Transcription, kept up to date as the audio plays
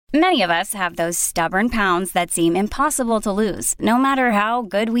Many of us have those stubborn pounds that seem impossible to lose, no matter how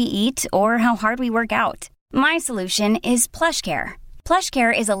good we eat or how hard we work out. My solution is PlushCare.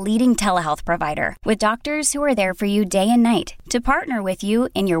 PlushCare is a leading telehealth provider with doctors who are there for you day and night to partner with you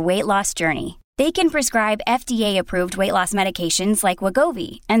in your weight loss journey. They can prescribe FDA-approved weight loss medications like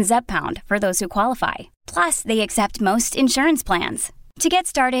Wegovy and Zepbound for those who qualify. Plus, they accept most insurance plans. To get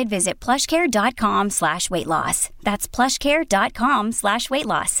started, visit plushcare.com/weightloss. That's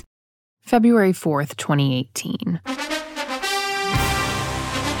plushcare.com/weightloss. February 4th, 2018.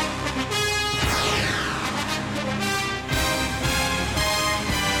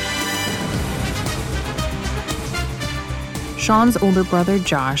 Sean's older brother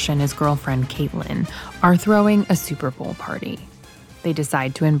Josh and his girlfriend Caitlin are throwing a Super Bowl party. They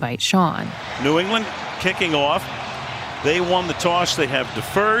decide to invite Sean. New England kicking off. They won the toss. They have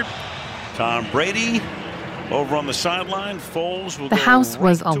deferred. Tom Brady over on the sideline. Foles will The house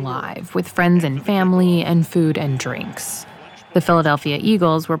was alive with friends and family and food and drinks. The Philadelphia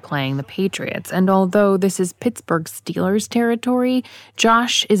Eagles were playing the Patriots, and although this is Pittsburgh Steelers territory,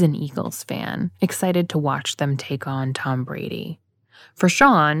 Josh is an Eagles fan, excited to watch them take on Tom Brady. For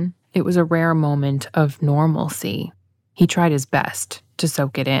Sean, it was a rare moment of normalcy. He tried his best to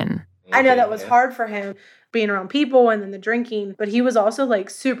soak it in. I know that was hard for him, being around people and then the drinking, but he was also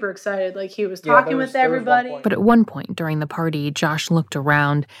super excited. He was talking with everybody. But at one point during the party, Josh looked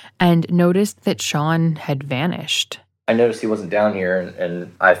around and noticed that Sean had vanished. I noticed he wasn't down here,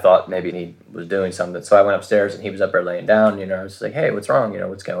 and I thought maybe he was doing something. So I went upstairs, and he was up there laying down. I was like, hey, what's wrong?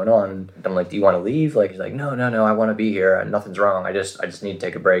 What's going on? And I'm like, do you want to leave? He's like, no, I want to be here. Nothing's wrong. I just need to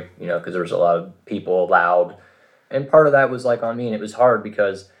take a break, because there was a lot of people loud. And part of that was on me, and it was hard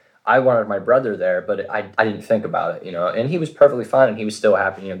because I wanted my brother there, but I didn't think about it, And he was perfectly fine, and he was still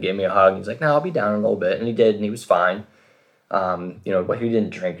happy, gave me a hug. He's like, no, I'll be down in a little bit. And he did, and he was fine. But he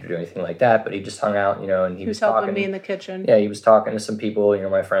didn't drink or do anything like that, but he just hung out, and he was helping talking me in the kitchen. Yeah, he was talking to some people,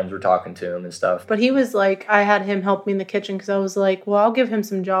 my friends were talking to him and stuff. But he was I had him help me in the kitchen because I was like, well, I'll give him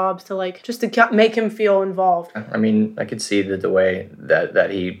some jobs to just to make him feel involved. I mean, I could see that the way that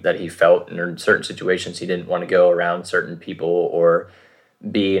he felt in certain situations, he didn't want to go around certain people or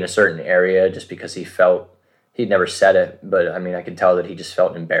be in a certain area just because he felt, he'd never said it, but I mean, I could tell that he just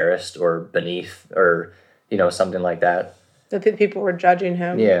felt embarrassed or beneath or, something like that. That people were judging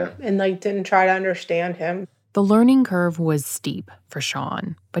him. Yeah. And didn't try to understand him. The learning curve was steep for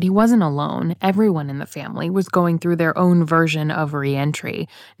Sean, but he wasn't alone. Everyone in the family was going through their own version of re-entry,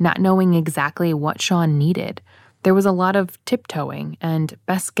 not knowing exactly what Sean needed. There was a lot of tiptoeing and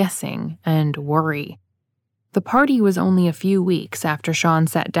best guessing and worry. The party was only a few weeks after Sean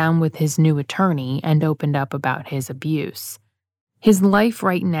sat down with his new attorney and opened up about his abuse. His life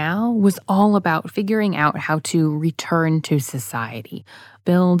right now was all about figuring out how to return to society,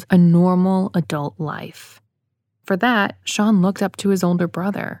 build a normal adult life. For that, Sean looked up to his older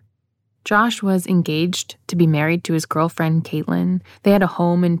brother. Josh was engaged to be married to his girlfriend, Caitlin. They had a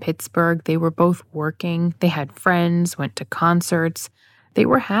home in Pittsburgh. They were both working. They had friends, went to concerts. They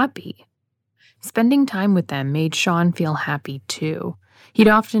were happy. Spending time with them made Sean feel happy, too. He'd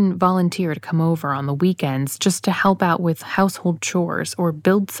often volunteer to come over on the weekends just to help out with household chores or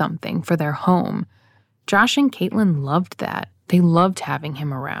build something for their home. Josh and Caitlin loved that. They loved having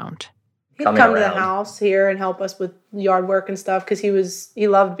him around. He'd come to the house here and help us with yard work and stuff because he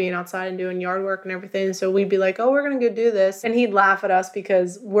loved being outside and doing yard work and everything. So we'd be like, oh, we're going to go do this. And he'd laugh at us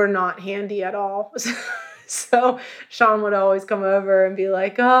because we're not handy at all. So Sean would always come over and be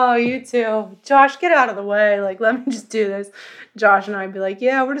like, oh, you two, Josh, get out of the way. Let me just do this. Josh and I'd be like,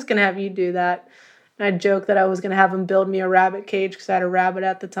 yeah, we're just going to have you do that. And I'd joke that I was going to have him build me a rabbit cage because I had a rabbit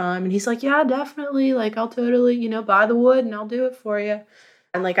at the time. And he's like, yeah, definitely. I'll totally, buy the wood and I'll do it for you.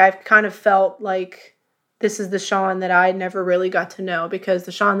 And I've kind of felt like this is the Sean that I never really got to know because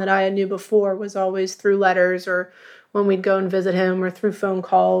the Sean that I knew before was always through letters or when we'd go and visit him or through phone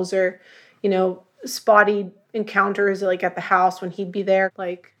calls or, spotty encounters at the house when he'd be there.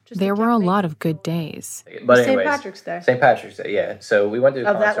 There were a lot of good days. But anyways, St. Patrick's Day, yeah. So we went to a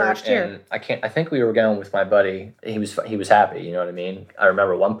concert that last year. And I think we were going with my buddy. He was happy, you know what I mean? I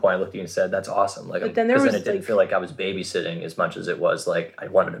remember at one point I looked at you and said, that's awesome. But then it didn't feel like I was babysitting as much as it was I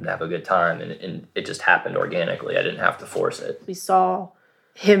wanted him to have a good time and it just happened organically. I didn't have to force it. We saw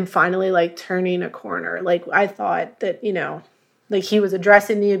him finally turning a corner. I thought that, he was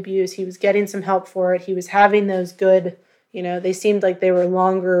addressing the abuse. He was getting some help for it. He was having those good, they seemed like they were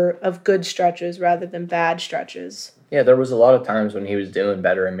longer of good stretches rather than bad stretches. Yeah, there was a lot of times when he was doing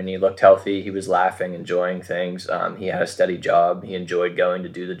better. I mean, he looked healthy. He was laughing, enjoying things. He had a steady job. He enjoyed going to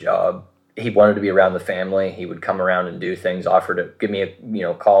do the job. He wanted to be around the family. He would come around and do things, offer to give me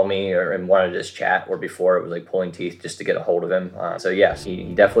call me and wanted to just chat, where before it was like pulling teeth just to get a hold of him. So yes, he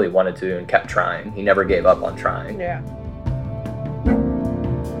definitely wanted to and kept trying. He never gave up on trying. Yeah.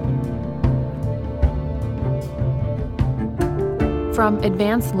 From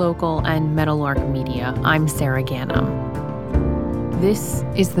Advanced Local and Meadowlark Media, I'm Sarah Ganem. This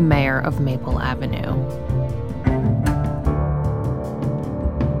is the mayor of Maple Avenue.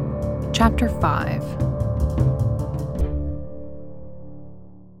 Chapter 5.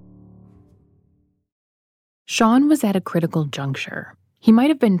 Sean was at a critical juncture. He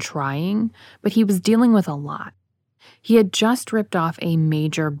might have been trying, but he was dealing with a lot. He had just ripped off a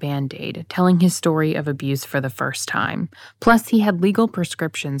major Band-Aid, telling his story of abuse for the first time. Plus, he had legal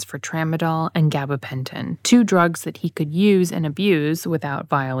prescriptions for tramadol and gabapentin, 2 drugs that he could use and abuse without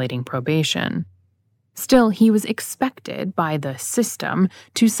violating probation. Still, he was expected by the system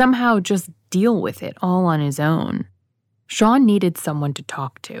to somehow just deal with it all on his own. Sean needed someone to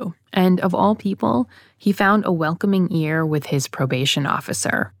talk to, and of all people, he found a welcoming ear with his probation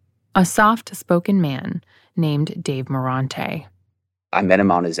officer, a soft-spoken man named Dave Morante. I met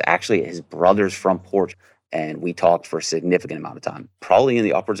him on his brother's front porch, and we talked for a significant amount of time, probably in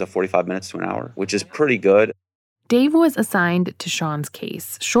the upwards of 45 minutes to an hour, which is pretty good. Dave was assigned to Sean's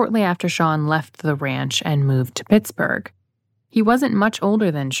case shortly after Sean left the ranch and moved to Pittsburgh. He wasn't much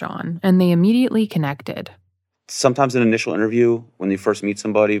older than Sean, and they immediately connected. Sometimes an initial interview, when you first meet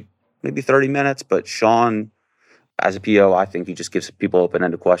somebody, maybe 30 minutes, but Sean, as a PO, I think he just gives people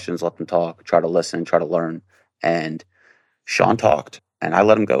open-ended questions, let them talk, try to listen, try to learn. And Sean talked, and I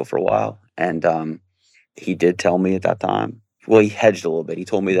let him go for a while. And he did tell me at that time, well, he hedged a little bit. He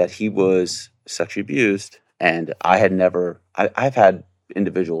told me that he was sexually abused, and I've had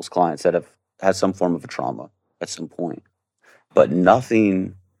individuals, clients that have had some form of a trauma at some point, but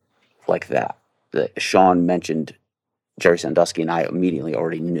nothing like that. Sean mentioned Jerry Sandusky, and I immediately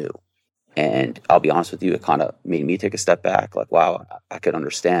already knew. And I'll be honest with you, it kind of made me take a step back. Like, wow, I could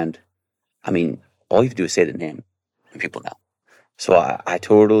understand. I mean, all you have to do is say the name, and people know. So I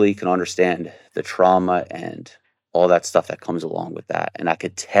totally can understand the trauma and all that stuff that comes along with that. And I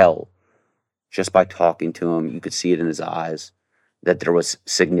could tell, just by talking to him, you could see it in his eyes, that there was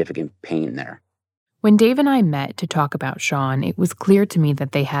significant pain there. When Dave and I met to talk about Sean, it was clear to me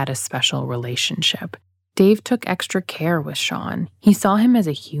that they had a special relationship. Dave took extra care with Sean. He saw him as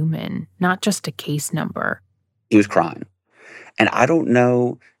a human, not just a case number. He was crying. And I don't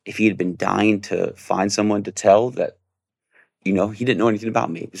know if he had been dying to find someone to tell that, he didn't know anything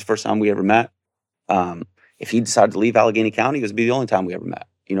about me. It was the first time we ever met. If he decided to leave Allegheny County, it would be the only time we ever met.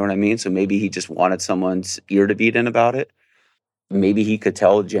 You know what I mean? So maybe he just wanted someone's ear to beat in about it. Maybe he could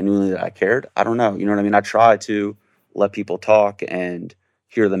tell genuinely that I cared. I don't know. You know what I mean? I try to let people talk and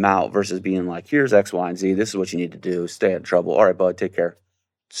hear them out versus being like, here's X, Y, and Z. This is what you need to do. Stay out of trouble. All right, bud, take care.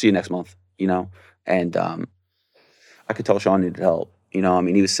 See you next month, And I could tell Sean needed help. He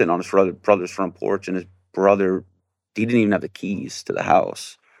was sitting on his brother's front porch, and his brother, he didn't even have the keys to the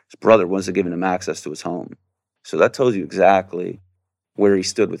house. His brother wasn't giving him access to his home. So that tells you exactly where he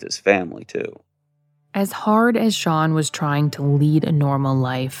stood with his family, too. As hard as Sean was trying to lead a normal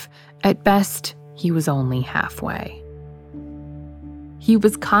life, at best, he was only halfway. He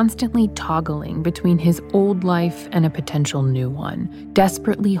was constantly toggling between his old life and a potential new one,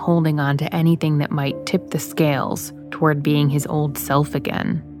 desperately holding on to anything that might tip the scales toward being his old self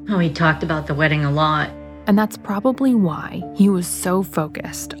again. Oh, he talked about the wedding a lot. And that's probably why he was so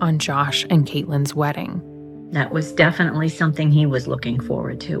focused on Josh and Caitlin's wedding. That was definitely something he was looking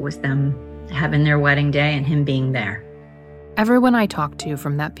forward to, was them having their wedding day and him being there. Everyone I talked to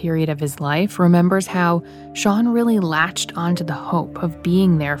from that period of his life remembers how Sean really latched onto the hope of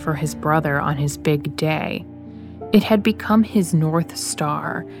being there for his brother on his big day. It had become his North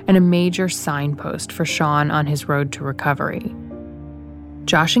Star and a major signpost for Sean on his road to recovery.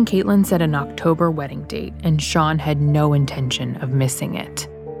 Josh and Caitlin set an October wedding date, and Sean had no intention of missing it.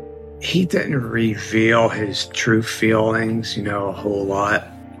 He didn't reveal his true feelings, a whole lot.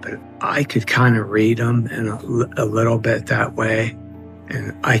 But I could kind of read them in a little bit that way.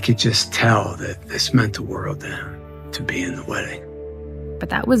 And I could just tell that this meant the world to him, to be in the wedding. But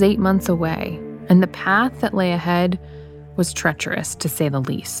that was 8 months away, and the path that lay ahead was treacherous, to say the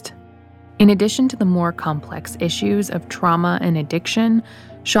least. In addition to the more complex issues of trauma and addiction,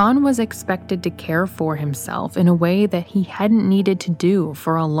 Sean was expected to care for himself in a way that he hadn't needed to do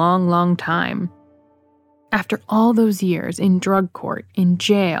for a long, long time. After all those years in drug court, in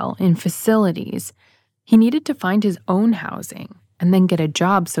jail, in facilities, he needed to find his own housing and then get a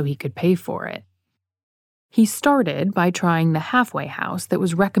job so he could pay for it. He started by trying the halfway house that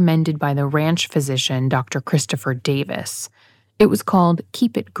was recommended by the ranch physician Dr. Christopher Davis. It was called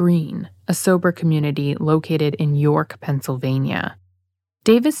Keep It Green, a sober community located in York, Pennsylvania.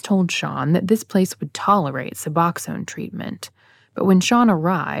 Davis told Sean that this place would tolerate Suboxone treatment, but when Sean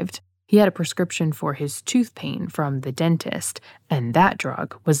arrived, he had a prescription for his tooth pain from the dentist, and that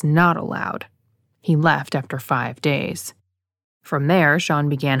drug was not allowed. He left after 5 days. From there, Sean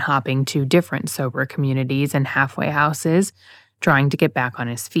began hopping to different sober communities and halfway houses, trying to get back on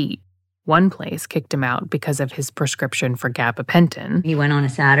his feet. One place kicked him out because of his prescription for gabapentin. He went on a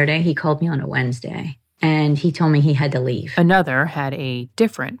Saturday. He called me on a Wednesday, and he told me he had to leave. Another had a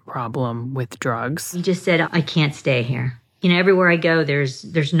different problem with drugs. He just said, I can't stay here. Everywhere I go, there's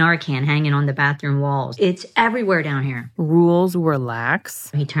Narcan hanging on the bathroom walls. It's everywhere down here. Rules were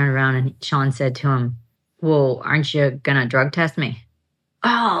lax. He turned around and Sean said to him, well, aren't you gonna drug test me?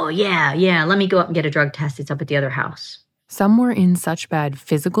 Oh, yeah, let me go up and get a drug test. It's up at the other house. Some were in such bad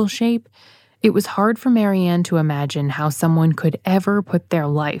physical shape, it was hard for Marianne to imagine how someone could ever put their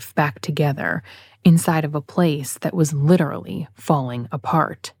life back together inside of a place that was literally falling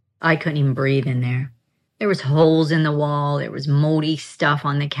apart. I couldn't even breathe in there. There was holes in the wall, there was moldy stuff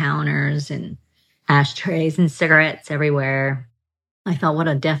on the counters and ashtrays and cigarettes everywhere. I thought, what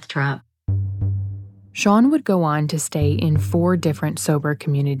a death trap. Sean would go on to stay in 4 different sober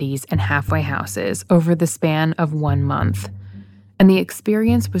communities and halfway houses over the span of 1 month. And the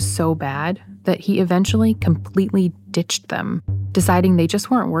experience was so bad that he eventually completely ditched them, deciding they just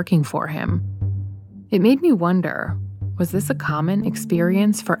weren't working for him. It made me wonder, was this a common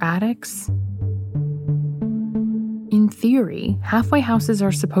experience for addicts? In theory, halfway houses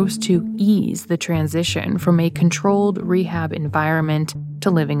are supposed to ease the transition from a controlled rehab environment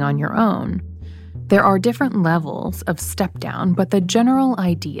to living on your own. There are different levels of step down, but the general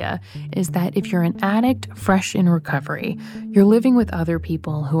idea is that if you're an addict fresh in recovery, you're living with other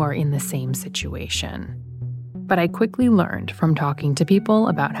people who are in the same situation. But I quickly learned from talking to people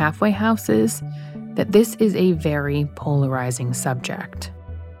about halfway houses that this is a very polarizing subject.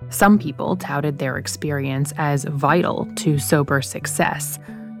 Some people touted their experience as vital to sober success.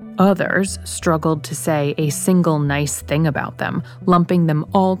 Others struggled to say a single nice thing about them, lumping them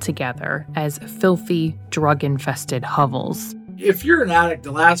all together as filthy, drug-infested hovels. If you're an addict,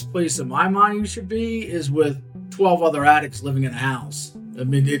 the last place in my mind you should be is with 12 other addicts living in a house. I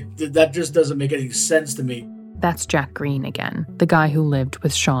mean, that just doesn't make any sense to me. That's Jack Green again, the guy who lived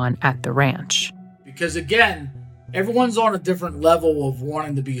with Sean at the ranch. Because again, everyone's on a different level of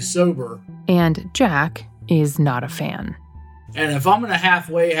wanting to be sober. And Jack is not a fan. And if I'm in a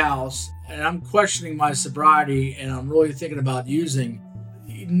halfway house and I'm questioning my sobriety and I'm really thinking about using,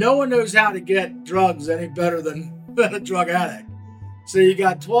 no one knows how to get drugs any better than a drug addict. So you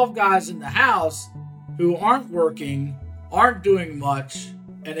got 12 guys in the house who aren't working, aren't doing much,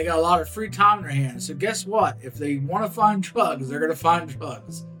 and they got a lot of free time in their hands. So guess what? If they want to find drugs, they're going to find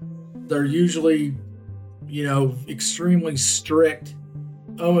drugs. They're usually, extremely strict,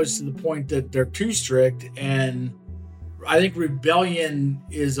 almost to the point that they're too strict. And I think rebellion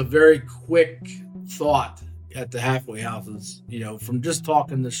is a very quick thought at the halfway houses, from just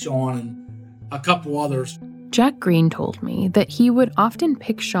talking to Sean and a couple others. Jack Green told me that he would often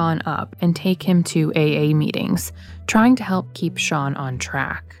pick Sean up and take him to AA meetings, trying to help keep Sean on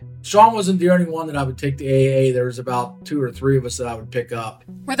track. Sean wasn't the only one that I would take to AA. There was about 2 or 3 of us that I would pick up.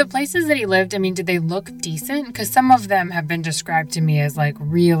 Were the places that he lived, did they look decent? Because some of them have been described to me as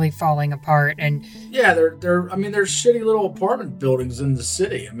really falling apart. And yeah, they're shitty little apartment buildings in the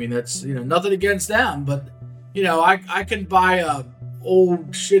city. That's, nothing against them, but, I can buy a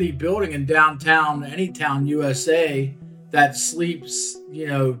old shitty building in downtown, Anytown, USA that sleeps,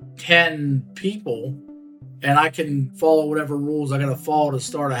 10 people. And I can follow whatever rules I got to follow to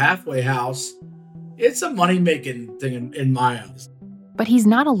start a halfway house. It's a money-making thing in my eyes. But he's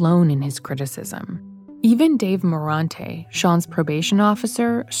not alone in his criticism. Even Dave Morante, Sean's probation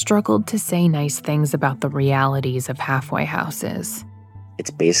officer, struggled to say nice things about the realities of halfway houses.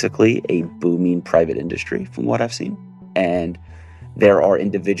 It's basically a booming private industry from what I've seen. And there are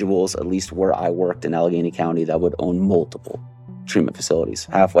individuals, at least where I worked in Allegheny County, that would own multiple treatment facilities,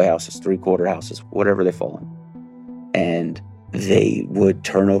 halfway houses, 3-quarter houses, whatever they fall in. And they would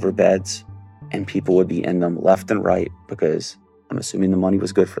turn over beds and people would be in them left and right because I'm assuming the money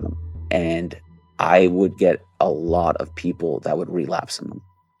was good for them. And I would get a lot of people that would relapse in them.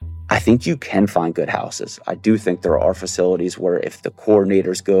 I think you can find good houses. I do think there are facilities where if the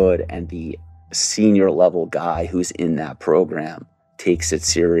coordinator's good and the senior level guy who's in that program takes it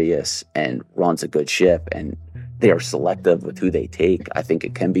serious and runs a good ship and they are selective with who they take, I think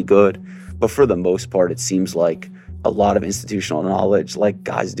it can be good. But for the most part, it seems like a lot of institutional knowledge, like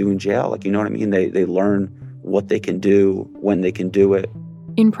guys do in jail. Like, you know what I mean? They learn what they can do, when they can do it.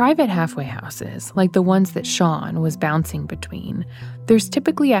 In private halfway houses, like the ones that Sean was bouncing between, there's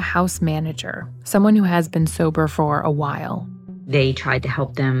typically a house manager, someone who has been sober for a while. They tried to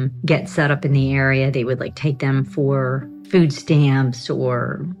help them get set up in the area. They would take them for food stamps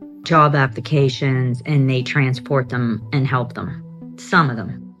or job applications, and they transport them and help them. Some of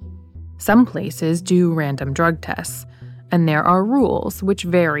them. Some places do random drug tests, and there are rules which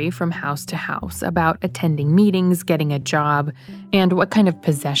vary from house to house about attending meetings, getting a job, and what kind of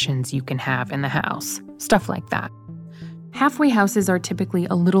possessions you can have in the house. Stuff like that. Halfway houses are typically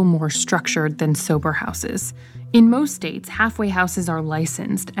a little more structured than sober houses. In most states, halfway houses are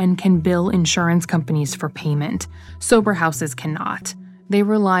licensed and can bill insurance companies for payment. Sober houses cannot. They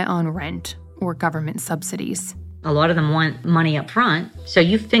rely on rent or government subsidies. A lot of them want money up front. So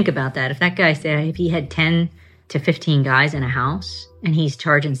you think about that. If that guy said if he had 10 to 15 guys in a house and he's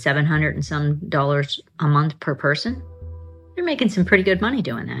charging $700 and some a month per person, they're making some pretty good money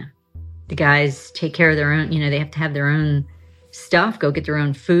doing that. The guys take care of their own, they have to have their own stuff, go get their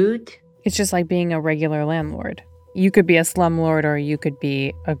own food. It's just like being a regular landlord. You could be a slumlord or you could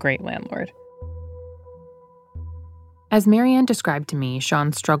be a great landlord. As Marianne described to me,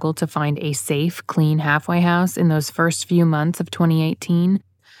 Sean struggled to find a safe, clean halfway house in those first few months of 2018.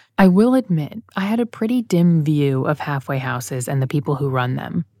 I will admit, I had a pretty dim view of halfway houses and the people who run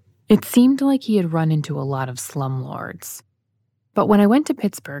them. It seemed like he had run into a lot of slumlords. But when I went to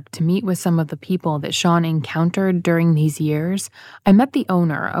Pittsburgh to meet with some of the people that Sean encountered during these years, I met the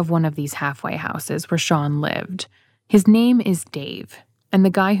owner of one of these halfway houses where Sean lived. His name is Dave. And the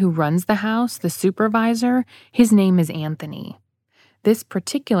guy who runs the house, the supervisor, his name is Anthony. This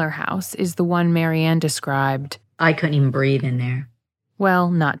particular house is the one Marianne described. I couldn't even breathe in there. Well,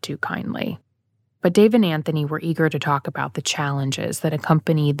 not too kindly. But Dave and Anthony were eager to talk about the challenges that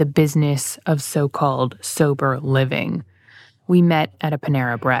accompany the business of so-called sober living. We met at a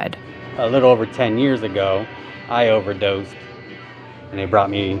Panera Bread. A little over 10 years ago, I overdosed, and they brought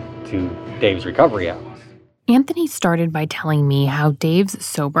me to Dave's recovery house. Anthony started by telling me how Dave's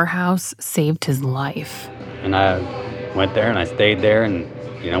sober house saved his life. And I went there and I stayed there and,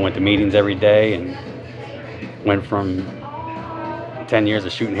 went to meetings every day and went from 10 years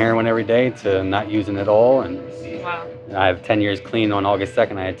of shooting heroin every day to not using it all. And wow. I have 10 years clean. On August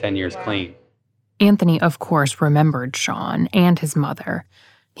 2nd, I had 10 years clean. Anthony, of course, remembered Sean and his mother.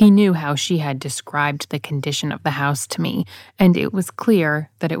 He knew how she had described the condition of the house to me, and it was clear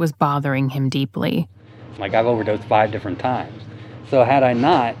that it was bothering him deeply. I've overdosed 5 different times. So had I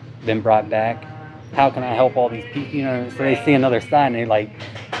not been brought back, how can I help all these people? So they see another side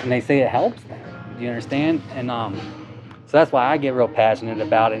and they say it helps them. Do you understand? And so that's why I get real passionate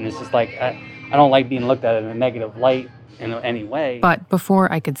about it. And it's just I don't like being looked at in a negative light in any way. But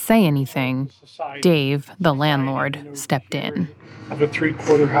before I could say anything, Dave, the landlord, stepped in. I have a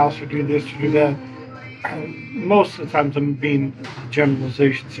 3-quarter house or do this or do that. Most of the times I'm being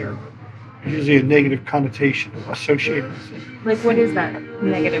generalizations here. Usually a negative connotation associated with it. Like, what is that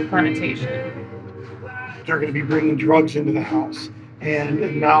negative connotation? They're going to be bringing drugs into the house.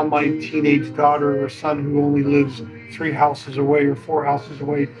 And now my teenage daughter or son who only lives 3 houses away or 4 houses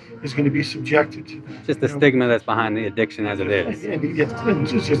away is going to be subjected to that. Just the stigma that's behind the addiction as it is. And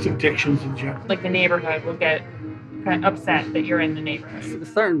it's just addictions in general. Like the neighborhood will get kind of upset that you're in the neighborhood.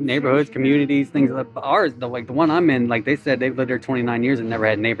 Certain neighborhoods, communities, things like ours, the one I'm in, they said they've lived there 29 years and never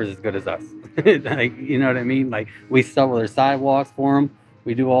had neighbors as good as us. You know what I mean? We shovel their sidewalks for them.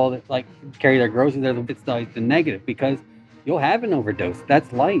 We do all that, carry their groceries. It's the negative because you'll have an overdose.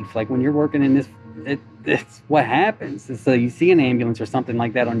 That's life. When you're working in this, it's what happens. And so you see an ambulance or something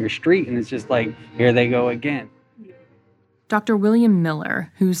like that on your street and it's just here they go again. Dr. William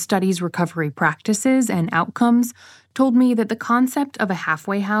Miller, who studies recovery practices and outcomes, told me that the concept of a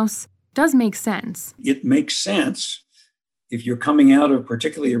halfway house does make sense. It makes sense if you're coming out of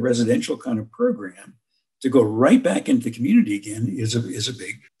particularly a residential kind of program to go right back into the community again is a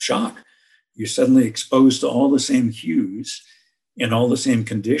big shock. You're suddenly exposed to all the same cues and all the same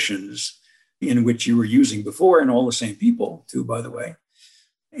conditions in which you were using before and all the same people too, by the way.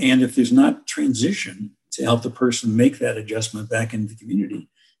 And if there's not transition to help the person make that adjustment back into the community,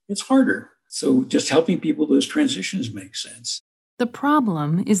 it's harder. So just helping people those transitions make sense. The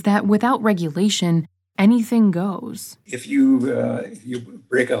problem is that without regulation, anything goes. If you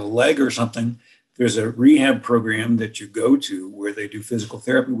break a leg or something, there's a rehab program that you go to where they do physical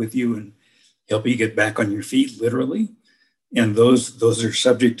therapy with you and help you get back on your feet, literally. And those are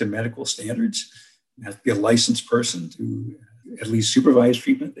subject to medical standards. You have to be a licensed person to at least supervise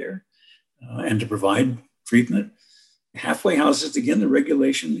treatment there. and to provide treatment. Halfway houses, again, the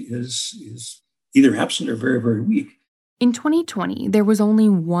regulation is either absent or very, very weak. In 2020, there was only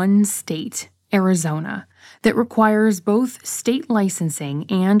one state, Arizona, that requires both state licensing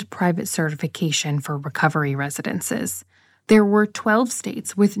and private certification for recovery residences. There were 12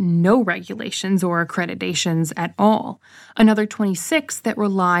 states with no regulations or accreditations at all, another 26 that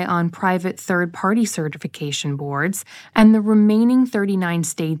rely on private third-party certification boards, and the remaining 39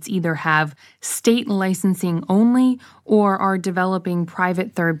 states either have state licensing only or are developing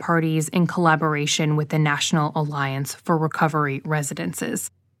private third parties in collaboration with the National Alliance for Recovery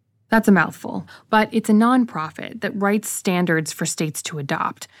Residences. That's a mouthful, but it's a nonprofit that writes standards for states to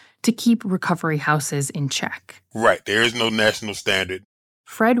adopt to keep recovery houses in check. Right. There is no national standard.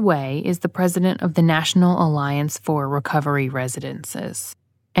 Fred Way is the president of the National Alliance for Recovery Residences.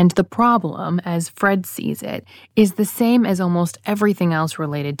 And the problem, as Fred sees it, is the same as almost everything else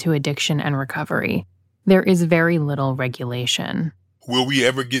related to addiction and recovery. There is very little regulation. Will we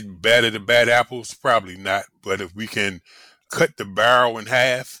ever get bad at the bad apples? Probably not. But if we can cut the barrel in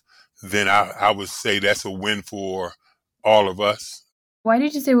half, then I would say that's a win for all of us. Why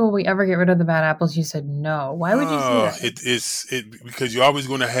did you say, will we ever get rid of the bad apples? You said no. Why would you say that? Because you're always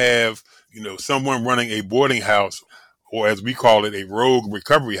going to have, someone running a boarding house, or as we call it, a rogue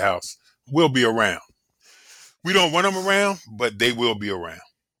recovery house, will be around. We don't want them around, but they will be around.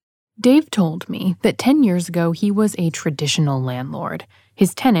 Dave told me that 10 years ago, he was a traditional landlord.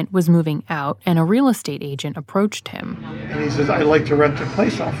 His tenant was moving out, and a real estate agent approached him. And he says, I'd like to rent the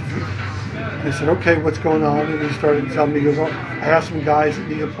place off of you. And I said, okay, what's going on? And he started telling me, he goes, I have some guys that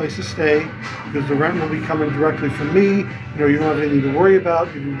need a place to stay because the rent will be coming directly from me. You don't have anything to worry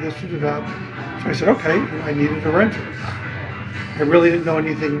about. You do this, you do that. So I said, okay, I needed a renter. I really didn't know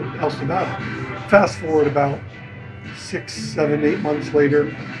anything else about it. Fast forward about 6, 7, 8 months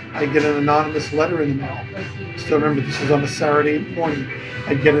later, I get an anonymous letter in the mail. Still remember, this was on a Saturday morning.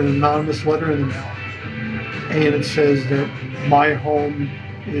 I get an anonymous letter in the mail. And it says that my home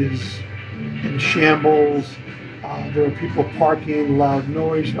is in shambles, there are people parking, loud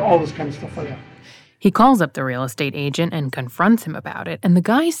noise, all this kind of stuff like that. He calls up the real estate agent and confronts him about it, and the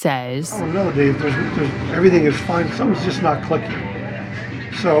guy says, oh no, Dave, there's everything is fine, something's just not clicking.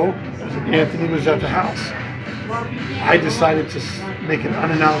 So, Anthony was at the house. I decided to make an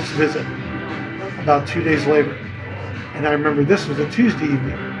unannounced visit about 2 days later. And I remember this was a Tuesday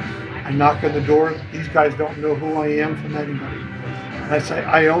evening. I knock on the door, these guys don't know who I am from anybody. And I say,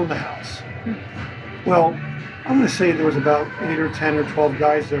 I own the house. Well, I'm going to say there was about 8 or 10 or 12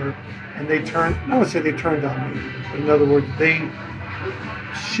 guys there, and I would say they turned on me. In other words, they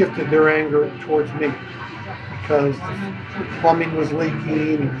shifted their anger towards me because the plumbing was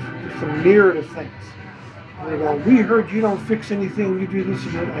leaking, and just a myriad of things. And they go, we heard you don't fix anything, you do this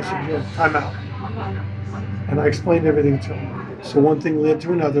and that. I said, yeah, time out. And I explained everything to them. So one thing led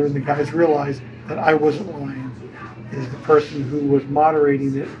to another, and the guys realized that I wasn't lying. Is the person who was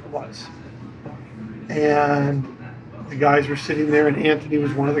moderating it was. And the guys were sitting there, and Anthony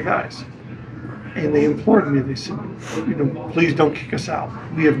was one of the guys. And they implored me, they said, please don't kick us out.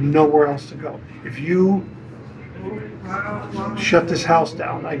 We have nowhere else to go. If you shut this house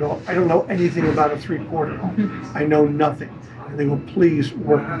down, I go, I don't know anything about a 3-quarter home. I know nothing. And they go, please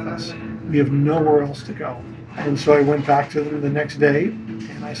work with us. We have nowhere else to go. And so I went back to them the next day,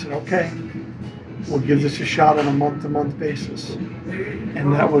 and I said, okay, we'll give this a shot on a month-to-month basis.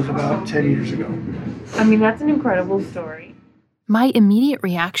 And that was about 10 years ago. I mean, that's an incredible story. My immediate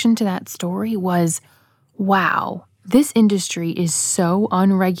reaction to that story was, wow, this industry is so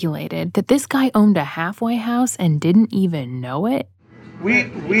unregulated that this guy owned a halfway house and didn't even know it. We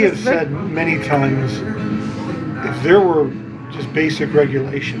have said many times, if there were just basic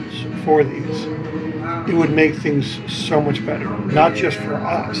regulations for these, it would make things so much better, not just for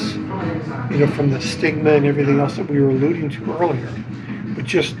us, from the stigma and everything else that we were alluding to earlier, but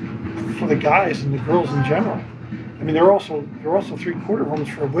just for the guys and the girls in general. I mean, there are also 3-quarter homes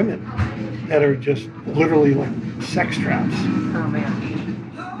for women that are just literally like sex traps. Oh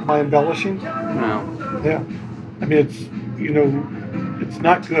man. Am I embellishing? No. Yeah. I mean, it's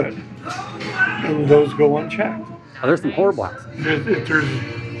not good, and those go unchecked. Oh, there's some horrible acts. There's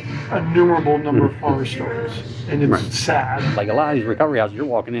a innumerable number of horror stories, and it's sad. Like a lot of these recovery houses, you're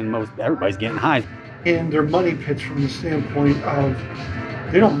walking in, everybody's getting high. And they're money pits from the standpoint of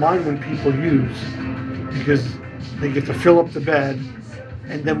they don't mind when people use because they get to fill up the bed,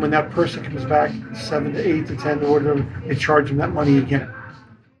 and then when that person comes back 7 to 8 to 10 or whatever, they charge them that money again.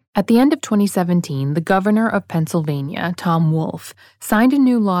 At the end of 2017, the governor of Pennsylvania, Tom Wolf, signed a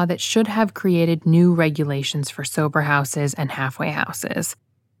new law that should have created new regulations for sober houses and halfway houses.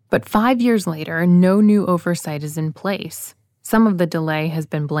 But 5 years later, no new oversight is in place. Some of the delay has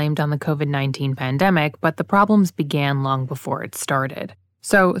been blamed on the COVID-19 pandemic, but the problems began long before it started.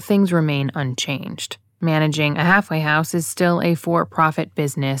 So things remain unchanged. Managing a halfway house is still a for-profit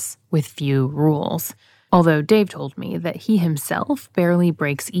business with few rules. Although Dave told me that he himself barely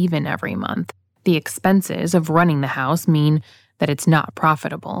breaks even every month. The expenses of running the house mean that it's not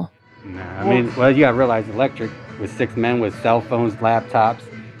profitable. Nah, I mean, well, you gotta realize electric with 6 men with cell phones, laptops,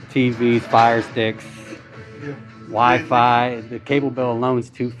 TVs, Fire Sticks, Wi-Fi. The cable bill alone is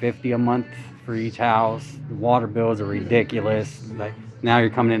 $250 a month for each house. The water bills are ridiculous. Like now you're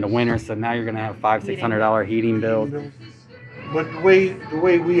coming into winter, so now you're gonna have $500-600 heating bills. But the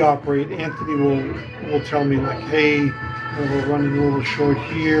way we operate, Anthony will tell me like, hey, we're running a little short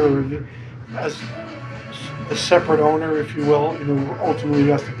here, or as a separate owner, if you will, ultimately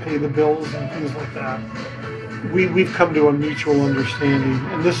has to pay the bills and things like that. We've come to a mutual understanding,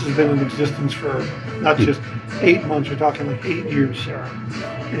 and this has been in existence for not just 8 months, we're talking like 8 years, Sarah.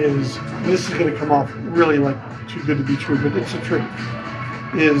 This is going to come off really like too good to be true, but it's the truth.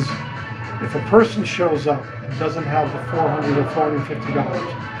 Is if a person shows up and doesn't have the $400 or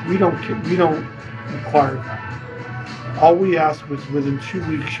 $450, we don't require that. All we ask was within 2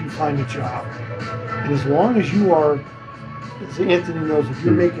 weeks you find a job, and as long as you are, as Anthony knows, if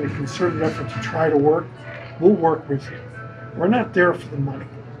you're making a concerted effort to try to work, we'll work with you. We're not there for the money.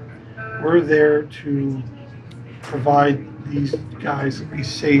 We're there to provide these guys a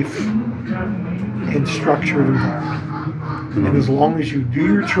safe and structured environment. And as long as you do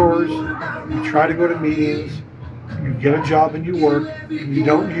your chores, you try to go to meetings, you get a job and you work, and you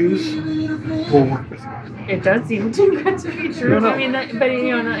don't use, we'll work with you. It does seem too good to be true. No. I mean,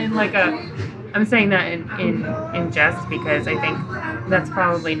 in like I'm saying that in jest because I think that's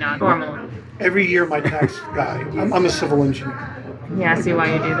probably not normal. Every year, my tax guy, I'm a civil engineer. Yeah, see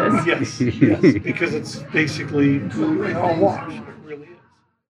why you do this? Yes, because it's basically a wash. It really is.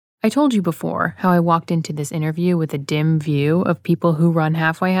 I told you before how I walked into this interview with a dim view of people who run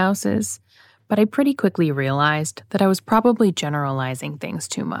halfway houses, but I pretty quickly realized that I was probably generalizing things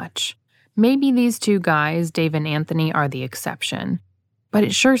too much. Maybe these two guys, Dave and Anthony, are the exception, but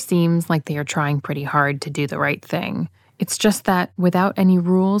it sure seems like they are trying pretty hard to do the right thing. It's just that without any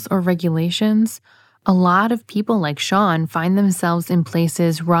rules or regulations, a lot of people like Sean find themselves in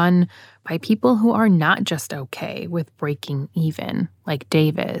places run by people who are not just okay with breaking even, like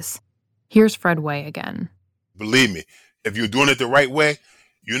Dave is. Here's Fred Way again. Believe me, if you're doing it the right way,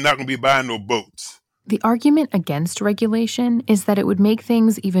 you're not going to be buying no boats. The argument against regulation is that it would make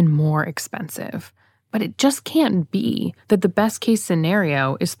things even more expensive. But it just can't be that the best case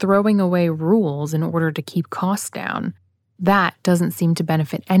scenario is throwing away rules in order to keep costs down. That doesn't seem to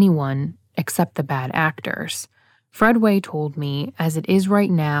benefit anyone except the bad actors. Fred Way told me, as it is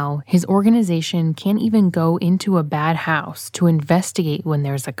right now, his organization can't even go into a bad house to investigate when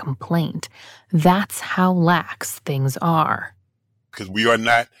there's a complaint. That's how lax things are. Because we are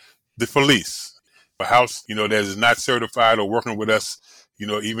not the police. A house, that is not certified or working with us,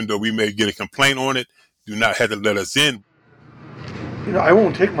 even though we may get a complaint on it, do not have to let us in. I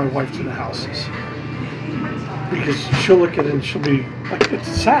won't take my wife to the houses because she'll look at it and she'll be like, it's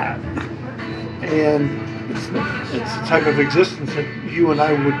sad. And it's the type of existence that you and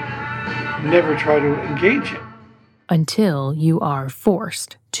I would never try to engage in. Until you are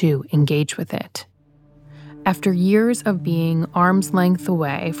forced to engage with it. After years of being arm's length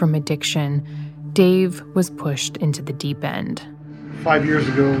away from addiction, Dave was pushed into the deep end. 5 years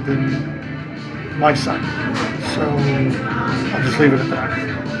ago, then my son. So I'll just leave it at that.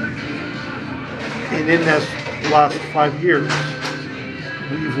 And in this last 5 years,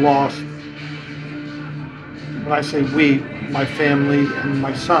 we've lost, when I say we, my family and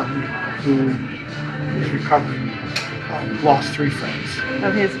my son, who is recovering, lost 3 friends.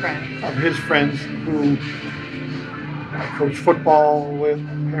 Of his friends. Of his friends who I coach football with,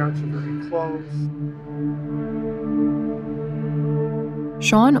 my parents are very close.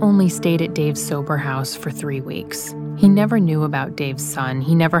 Sean only stayed at Dave's sober house for 3 weeks. He never knew about Dave's son.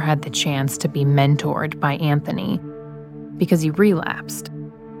 He never had the chance to be mentored by Anthony because he relapsed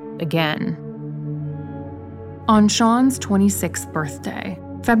again. On Sean's 26th birthday,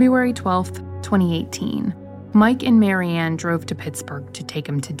 February 12th, 2018, Mike and Marianne drove to Pittsburgh to take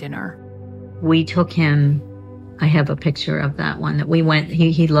him to dinner. We took him, I have a picture of that one that we went,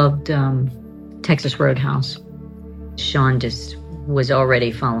 he loved Texas Roadhouse. Sean just was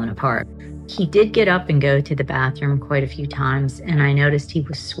already falling apart. He did get up and go to the bathroom quite a few times, and I noticed he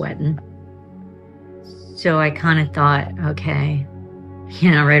was sweating. So I kind of thought, okay,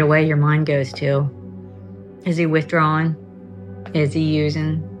 right away your mind goes to, is he withdrawing? Is he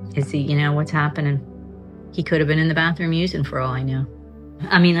using? Is he, what's happening? He could have been in the bathroom using for all I know.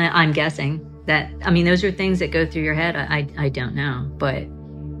 I mean, I'm guessing that, those are things that go through your head. I don't know, but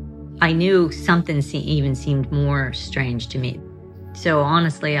I knew something even seemed more strange to me. So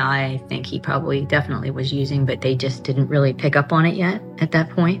honestly, I think he probably definitely was using, but they just didn't really pick up on it yet at that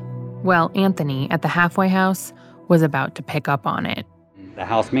point. Well, Anthony at the halfway house was about to pick up on it. The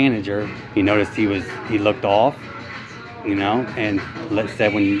house manager, he noticed he looked off, and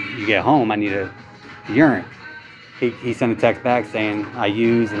said, when you get home, I need a urine. He sent a text back saying, I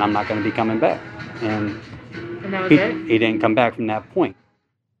use and I'm not going to be coming back. And that was it? He didn't come back from that point.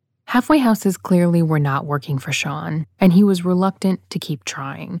 Halfway houses clearly were not working for Sean, and he was reluctant to keep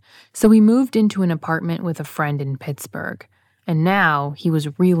trying. So he moved into an apartment with a friend in Pittsburgh. And now he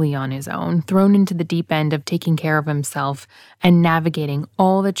was really on his own, thrown into the deep end of taking care of himself and navigating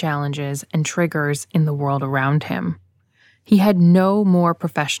all the challenges and triggers in the world around him. He had no more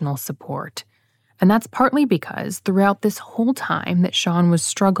professional support. And that's partly because throughout this whole time that Sean was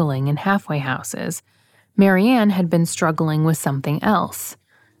struggling in halfway houses, Marianne had been struggling with something else.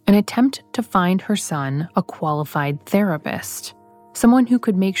 An attempt to find her son a qualified therapist, someone who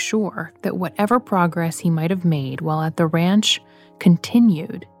could make sure that whatever progress he might have made while at the ranch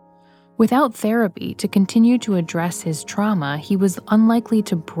continued. Without therapy to continue to address his trauma, he was unlikely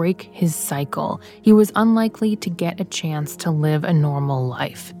to break his cycle. He was unlikely to get a chance to live a normal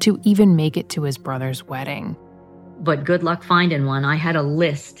life, to even make it to his brother's wedding. But good luck finding one. I had a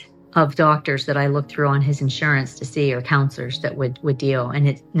list of doctors that I looked through on his insurance to see, or counselors that would deal.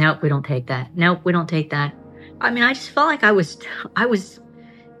 And nope, we don't take that. Nope, we don't take that. I just felt like I was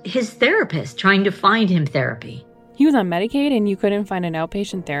his therapist trying to find him therapy. He was on Medicaid and you couldn't find an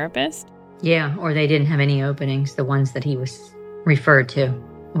outpatient therapist? Yeah, or they didn't have any openings, the ones that he was referred to,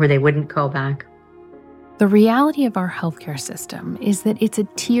 or they wouldn't call back. The reality of our healthcare system is that it's a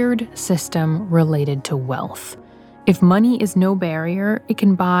tiered system related to wealth. If money is no barrier, it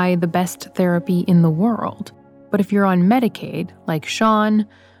can buy the best therapy in the world. But if you're on Medicaid, like Sean,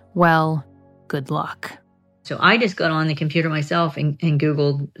 well, good luck. So I just got on the computer myself and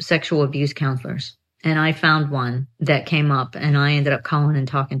Googled sexual abuse counselors. And I found one that came up, and I ended up calling and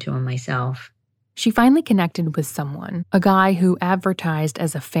talking to him myself. She finally connected with someone, a guy who advertised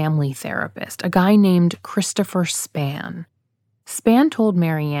as a family therapist, a guy named Christopher Spann. Spann told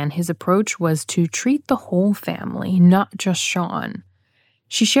Marianne his approach was to treat the whole family, not just Sean.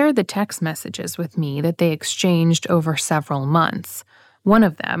 She shared the text messages with me that they exchanged over several months. One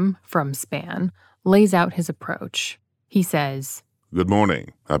of them, from Spann, lays out his approach. He says, "Good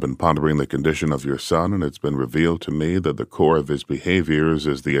morning. I've been pondering the condition of your son, and it's been revealed to me that the core of his behaviors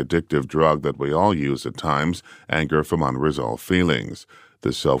is the addictive drug that we all use at times, anger from unresolved feelings.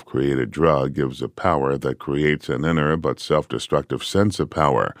 This self-created drug gives a power that creates an inner but self-destructive sense of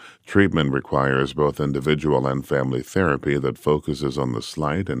power. Treatment requires both individual and family therapy that focuses on the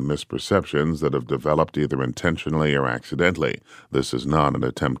slight and misperceptions that have developed either intentionally or accidentally. This is not an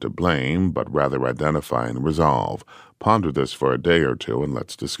attempt to blame, but rather identify and resolve. Ponder this for a day or two and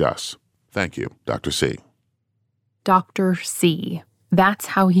let's discuss. Thank you, Dr. C." Dr. C. That's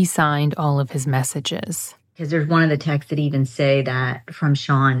how he signed all of his messages. Because there's one of the texts that even say that from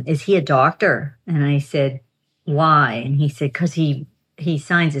Sean, "Is he a doctor?" And I said, "Why?" And he said, because he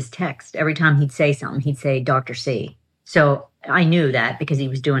signs his text. Every time he'd say something, he'd say Dr. C. So I knew that because he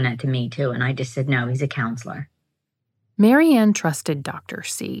was doing that to me too. And I just said, no, he's a counselor. Marianne trusted Dr.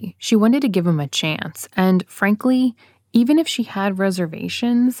 C. She wanted to give him a chance. And frankly, even if she had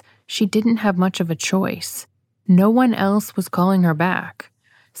reservations, she didn't have much of a choice. No one else was calling her back.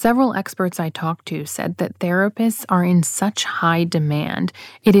 Several experts I talked to said that therapists are in such high demand,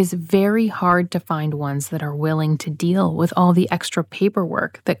 it is very hard to find ones that are willing to deal with all the extra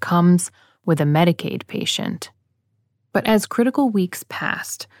paperwork that comes with a Medicaid patient. But as critical weeks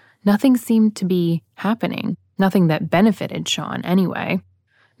passed, nothing seemed to be happening, nothing that benefited Sean anyway.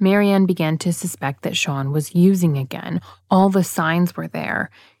 Marianne began to suspect that Sean was using again. All the signs were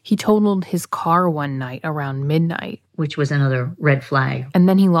there. He totaled his car one night around midnight. Which was another red flag. And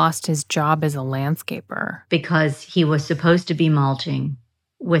then he lost his job as a landscaper. Because he was supposed to be mulching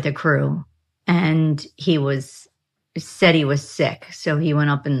with a crew. And he said he was sick. So he went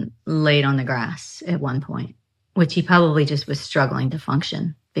up and laid on the grass at one point. Which he probably just was struggling to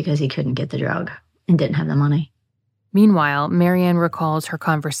function because he couldn't get the drug and didn't have the money. Meanwhile, Marianne recalls her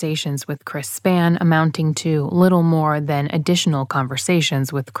conversations with Chris Spann amounting to little more than additional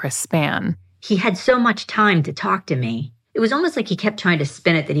conversations with Chris Spann. He had so much time to talk to me. It was almost like he kept trying to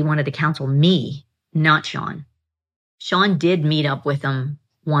spin it that he wanted to counsel me, not Sean. Sean did meet up with him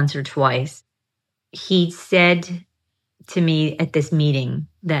once or twice. He said to me at this meeting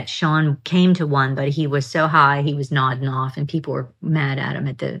that Sean came to one, but he was so high, he was nodding off, and people were mad at him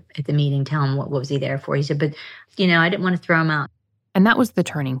at the meeting, telling him what was he there for. He said, but, I didn't want to throw him out. And that was the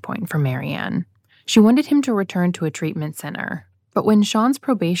turning point for Marianne. She wanted him to return to a treatment center. But when Sean's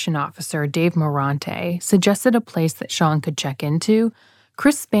probation officer, Dave Morante, suggested a place that Sean could check into,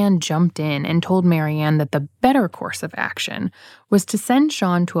 Chris Spann jumped in and told Marianne that the better course of action was to send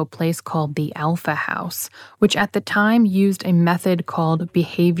Sean to a place called the Alpha House, which at the time used a method called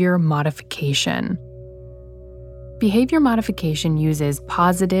behavior modification. Behavior modification uses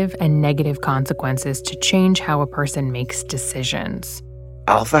positive and negative consequences to change how a person makes decisions.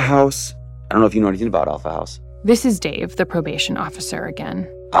 Alpha House? I don't know if you know anything about Alpha House. This is Dave, the probation officer again.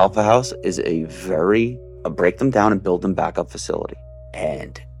 Alpha House is a break them down and build them back up facility.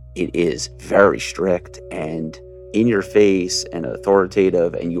 And it is very strict and in your face and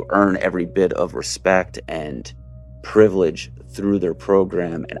authoritative, and you earn every bit of respect and privilege through their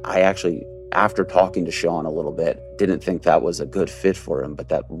program. And I actually, after talking to Sean a little bit, didn't think that was a good fit for him, but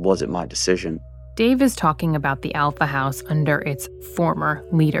that wasn't my decision. Dave is talking about the Alpha House under its former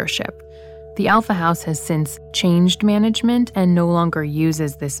leadership. The Alpha House has since changed management and no longer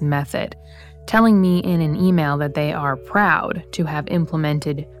uses this method, telling me in an email that they are proud to have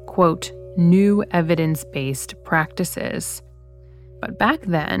implemented, quote, new evidence-based practices. But back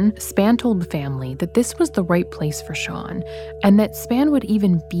then, Spann told the family that this was the right place for Sean, and that Spann would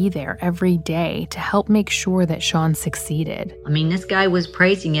even be there every day to help make sure that Sean succeeded. I mean, this guy was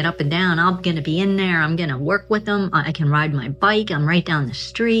praising it up and down. I'm going to be in there. I'm going to work with him. I can ride my bike. I'm right down the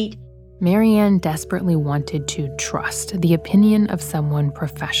street. Marianne desperately wanted to trust the opinion of someone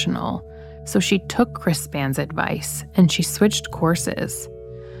professional, so she took Chris Spann's advice and she switched courses.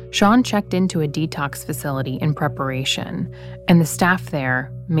 Sean checked into a detox facility in preparation, and the staff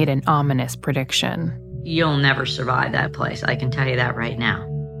there made an ominous prediction. You'll never survive that place, I can tell you that right now.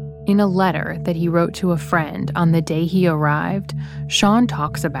 In a letter that he wrote to a friend on the day he arrived, Sean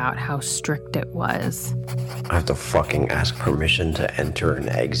talks about how strict it was. I have to fucking ask permission to enter and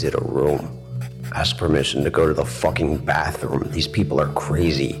exit a room. Ask permission to go to the fucking bathroom. These people are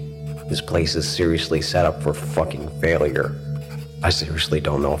crazy. This place is seriously set up for fucking failure. I seriously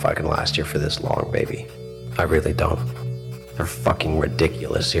don't know if I can last here for this long, baby. I really don't. They're fucking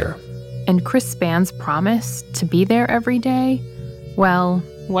ridiculous here. And Chris Spann's promise to be there every day? Well,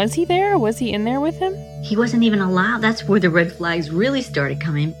 was he there? Was he in there with him? He wasn't even allowed. That's where the red flags really started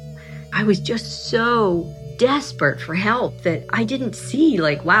coming. I was just so desperate for help that I didn't see,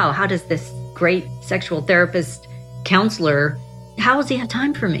 wow, how does this great sexual therapist, counselor, how does he have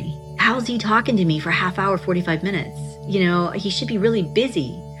time for me? How is he talking to me for a half hour, 45 minutes? He should be really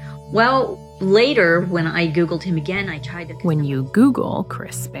busy. Well, later, when I Googled him again, I tried to... When you Google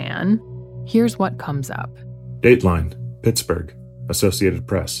Chris Spann, here's what comes up. Dateline, Pittsburgh, Associated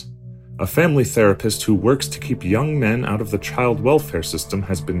Press. A family therapist who works to keep young men out of the child welfare system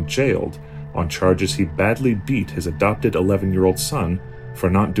has been jailed on charges he badly beat his adopted 11-year-old son for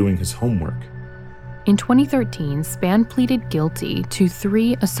not doing his homework. In 2013, Spann pleaded guilty to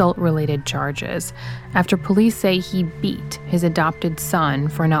 3 assault-related charges after police say he beat his adopted son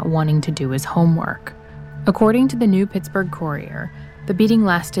for not wanting to do his homework. According to the New Pittsburgh Courier, the beating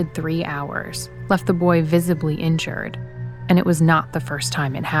lasted 3 hours, left the boy visibly injured, and it was not the first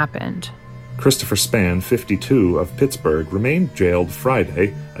time it happened. Christopher Spann, 52, of Pittsburgh, remained jailed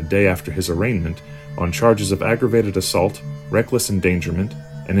Friday, a day after his arraignment, on charges of aggravated assault, reckless endangerment,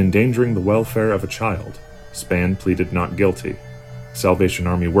 and endangering the welfare of a child. Spann pleaded not guilty. Salvation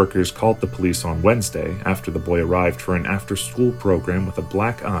Army workers called the police on Wednesday after the boy arrived for an after-school program with a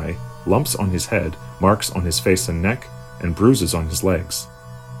black eye, lumps on his head, marks on his face and neck, and bruises on his legs.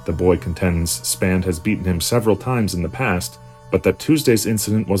 The boy contends Spann has beaten him several times in the past, but that Tuesday's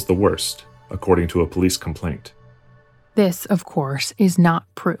incident was the worst, according to a police complaint. This, of course, is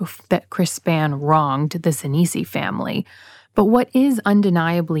not proof that Chris Spann wronged the Sinisi family. But what is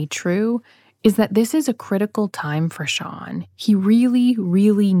undeniably true is that this is a critical time for Sean. He really,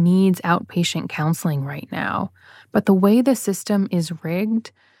 really needs outpatient counseling right now. But the way the system is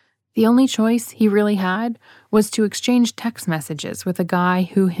rigged, the only choice he really had was to exchange text messages with a guy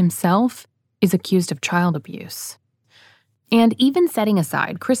who himself is accused of child abuse. And even setting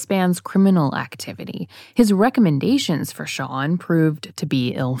aside Chris Spann's criminal activity, his recommendations for Sean proved to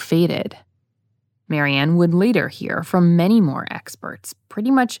be ill-fated. Marianne would later hear from many more experts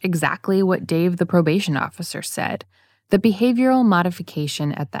pretty much exactly what Dave, the probation officer, said. The behavioral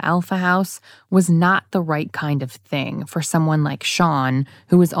modification at the Alpha House was not the right kind of thing for someone like Sean,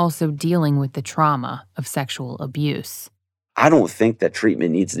 who was also dealing with the trauma of sexual abuse. I don't think that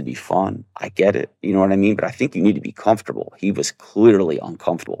treatment needs to be fun. I get it. You know what I mean? But I think you need to be comfortable. He was clearly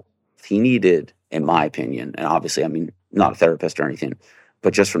uncomfortable. He needed, in my opinion, and obviously, I mean, not a therapist or anything,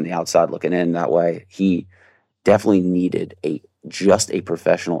 but just from the outside looking in that way, he definitely needed just a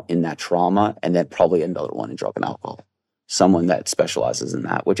professional in that trauma, and then probably another one in drug and alcohol. Someone that specializes in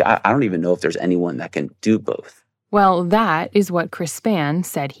that, which I don't even know if there's anyone that can do both. Well, that is what Chris Spann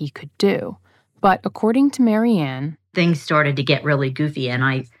said he could do. But according to Marianne, things started to get really goofy, and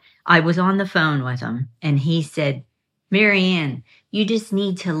I was on the phone with him, and he said, Marianne, you just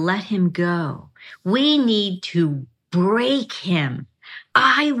need to let him go. We need to break him.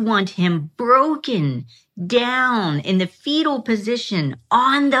 I want him broken down in the fetal position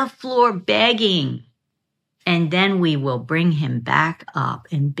on the floor begging. And then we will bring him back up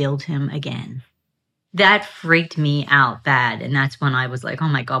and build him again. That freaked me out bad. And that's when I was like, oh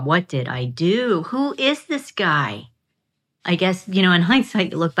my God, what did I do? Who is this guy? I guess, in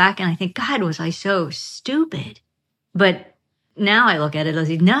hindsight, you look back and I think, God, was I so stupid? But now I look at it as,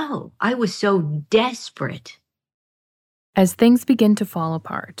 no, I was so desperate. As things begin to fall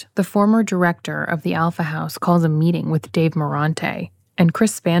apart, the former director of the Alpha House calls a meeting with Dave Morante, and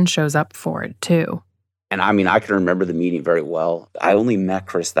Chris Spann shows up for it too. And I mean, I can remember the meeting very well. I only met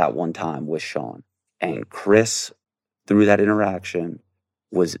Chris that one time with Sean. And Chris, through that interaction,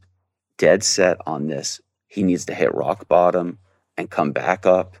 was dead set on this. He needs to hit rock bottom and come back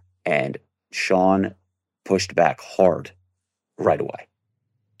up. And Sean pushed back hard right away.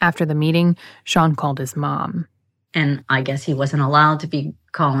 After the meeting, Sean called his mom. And I guess he wasn't allowed to be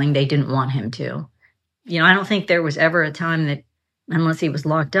calling. They didn't want him to. I don't think there was ever a time that, unless he was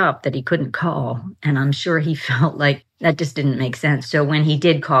locked up, that he couldn't call. And I'm sure he felt like that just didn't make sense. So when he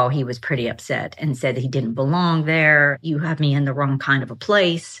did call, he was pretty upset and said he didn't belong there. You have me in the wrong kind of a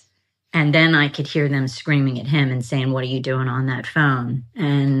place. And then I could hear them screaming at him and saying, what are you doing on that phone?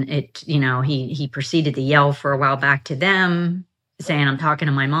 And he proceeded to yell for a while back to them, saying, I'm talking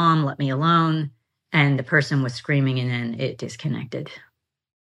to my mom, let me alone. And the person was screaming, and then it disconnected.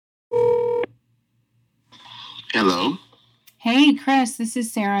 Hello? Hey, Chris, this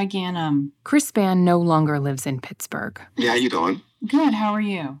is Sarah Ganem. Chris Spann no longer lives in Pittsburgh. Yeah, how you doing? Good, how are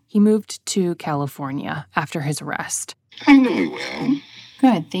you? He moved to California after his arrest. I'm doing well.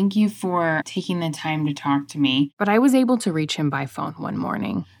 Good, thank you for taking the time to talk to me. But I was able to reach him by phone one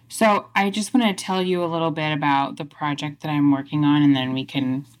morning. So I just want to tell you a little bit about the project that I'm working on, and then we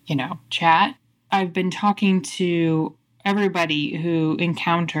can, chat. I've been talking to everybody who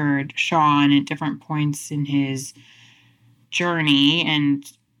encountered Sean at different points in his journey, and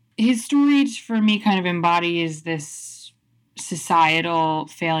his story for me kind of embodies this societal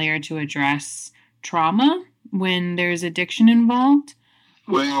failure to address trauma when there's addiction involved.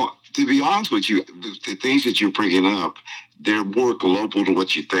 Well, to be honest with you, the things that you're bringing up, they're more global to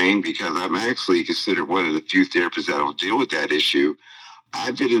what you think, because I'm actually considered one of the few therapists that will deal with that issue.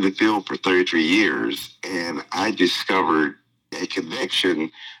 I've been in the field for 33 years, and I discovered a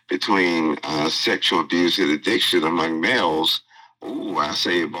connection between sexual abuse and addiction among males, I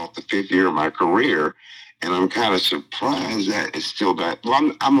say about the 5th year of my career. And I'm kind of surprised that it's still not,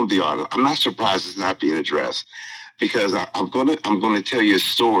 I'm going to be honest, I'm not surprised it's not being addressed, because I'm going to tell you a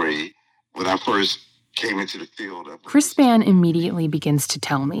story when I first came into the field. Chris Spann immediately begins to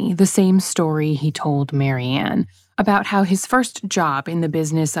tell me the same story he told Marianne about how his first job in the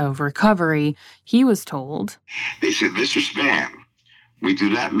business of recovery, he was told, they said, Mr. Spann, we do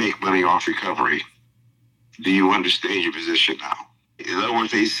not make money off recovery. Do you understand your position now? In other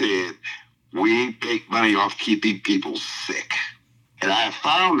words, they said, we make money off keeping people sick. And I have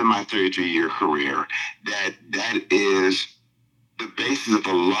found in my 33-year career that is the basis of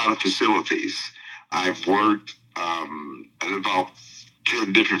a lot of facilities. I've worked at about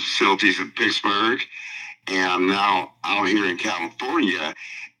 10 different facilities in Pittsburgh, and I'm now out here in California,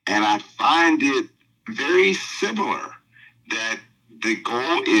 and I find it very similar, that the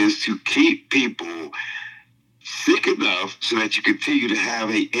goal is to keep people sick enough so that you continue to have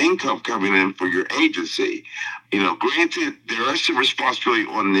an income coming in for your agency. Granted, there is some responsibility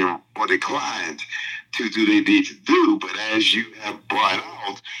on the client to do what they need to do, but as you have brought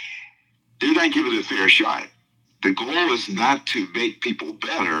out, they're not given a fair shot. The goal is not to make people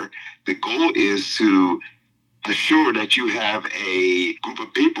better. The goal is to assure that you have a group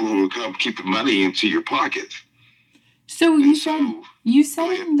of people who will come keep the money into your pocket. So you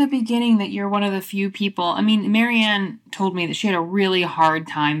said in the beginning that you're one of the few people. I mean, Marianne told me that she had a really hard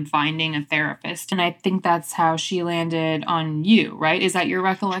time finding a therapist, and I think that's how she landed on you, right? Is that your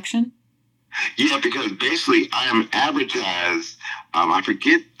recollection? Yeah, because basically I am advertised. I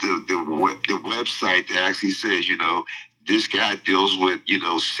forget the website that actually says, this guy deals with,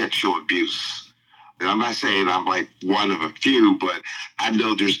 sexual abuse. And I'm not saying I'm like one of a few, but I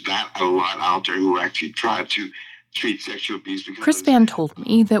know there's not a lot out there who actually try to treat sexual abuse. Chris Spann told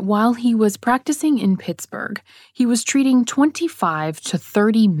me that while he was practicing in Pittsburgh, he was treating 25 to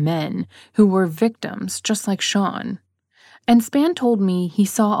 30 men who were victims, just like Sean. And Spann told me he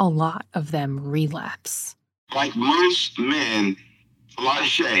saw a lot of them relapse. Like most men, a lot of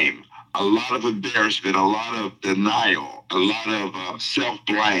shame, a lot of embarrassment, a lot of denial, a lot of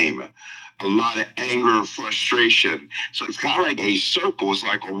self-blame, a lot of anger, frustration. So it's kind of like a circle. It's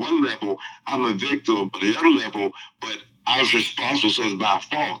like on one level, I'm a victim, but the other level, but I was responsible, so it's my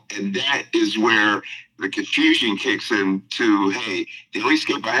fault. And that is where the confusion kicks in to, hey, the only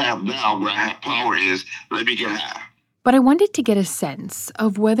escape I have now where I have power is let me get half. But I wanted to get a sense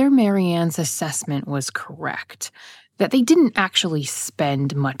of whether Marianne's assessment was correct, that they didn't actually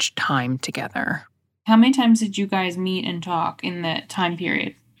spend much time together. How many times did you guys meet and talk in that time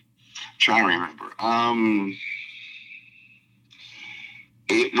period? Trying to remember.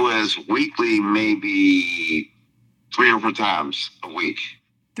 It was weekly, maybe 3 or 4 times a week.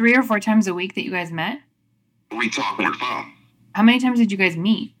 3 or 4 times a week that you guys met? We talked on the phone. How many times did you guys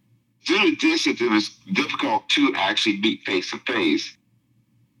meet? Due to distance, it was difficult to actually meet face to face.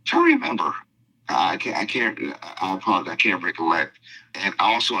 Trying to remember. I apologize. I can't recollect. And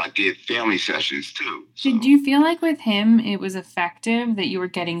also, I did family sessions too. Did you feel like with him it was effective, that you were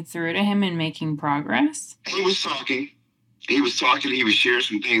getting through to him and making progress? He was talking. He was sharing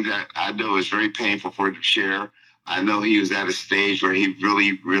some things that I know is very painful for him to share. I know he was at a stage where he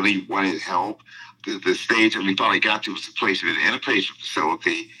really, really wanted help. The stage that we finally got to was the place in an inpatient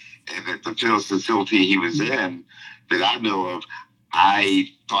facility. And the facility he was in that I know of, I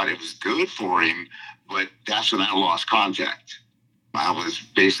thought it was good for him, but that's when I lost contact. I was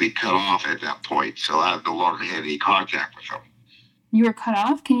basically cut off at that point, so I no longer had any contact with him. You were cut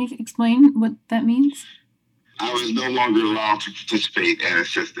off? Can you explain what that means? I was no longer allowed to participate in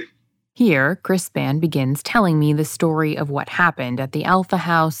assisting. Here, Chris Spann begins telling me the story of what happened at the Alpha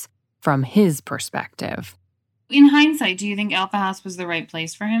House from his perspective. In hindsight, do you think Alpha House was the right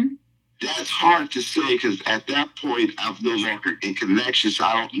place for him? That's hard to say because at that point, I'm no longer in connection, so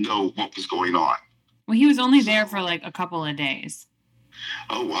I don't know what was going on. Well, he was only there for like a couple of days.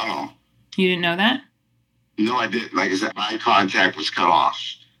 Oh, wow. You didn't know that? No, I didn't. Like I said, my contact was cut off.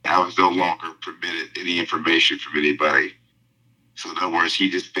 I was no longer permitted any information from anybody. So in other words, he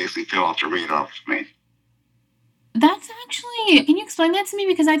just basically fell off the radar for me. That's actually... Can you explain that to me?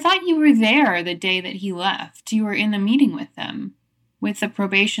 Because I thought you were there the day that he left. You were in the meeting with them, with the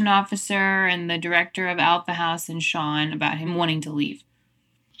probation officer and the director of Alpha House and Sean about him wanting to leave.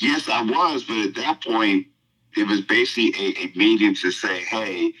 Yes, I was, but at that point, it was basically a meeting to say,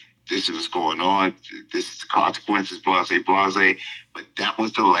 hey, this is what's going on. This is the consequences, blase, blase. But that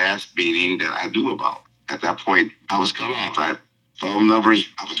was the last meeting that I knew about. At that point, I was cut off. I had phone numbers.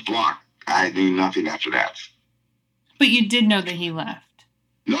 I was blocked. I knew nothing after that. But you did know that he left?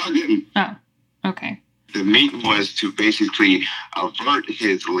 No, I didn't. Oh, okay. The meeting was to basically avert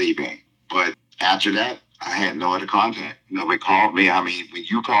his leaving. But after that, I had no other contact. Nobody called me. I mean, when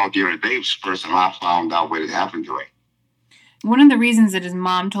you called the other day, it was the first time I found out what had happened to him. One of the reasons that his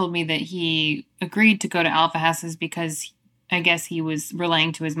mom told me that he agreed to go to Alpha House is because I guess he was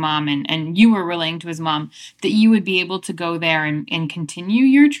relaying to his mom and you were relaying to his mom that you would be able to go there and continue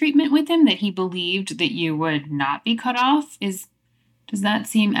your treatment with him, that he believed that you would not be cut off. Does that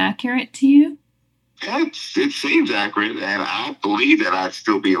seem accurate to you? It seems accurate, and I believe that I'd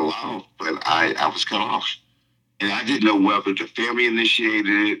still be allowed, but I was cut off. And I didn't know whether the family initiated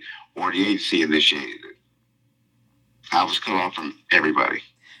it or the agency initiated it. I was cut off from everybody.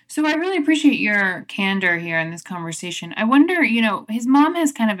 So I really appreciate your candor here in this conversation. I wonder, his mom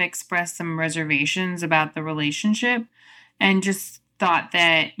has kind of expressed some reservations about the relationship and just thought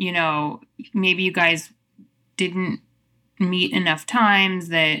that, maybe you guys didn't meet enough times,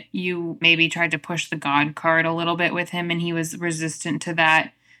 that you maybe tried to push the God card a little bit with him and he was resistant to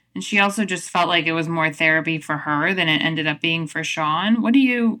that. And she also just felt like it was more therapy for her than it ended up being for Sean. What do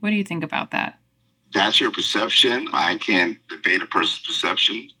you think about that? That's your perception. I can't debate a person's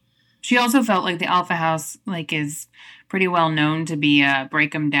perception. She also felt like the Alpha House is pretty well known to be a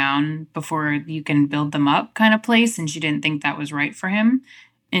break them down before you can build them up kind of place, and she didn't think that was right for him.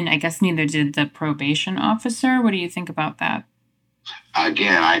 And I guess neither did the probation officer. What do you think about that?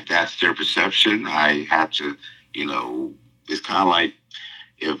 Again, that's their perception. I have to, it's kind of like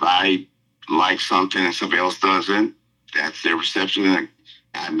if I like something and somebody else doesn't, that's their perception.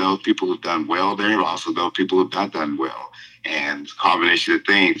 I know people who've done well there, but also know people who've not done well. And combination of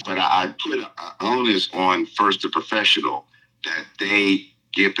things. But I put an onus on first the professional that they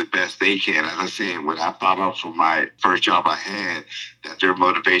give the best they can. As I said, when I found out from my first job I had that their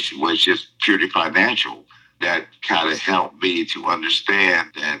motivation was just purely financial, that kind of helped me to understand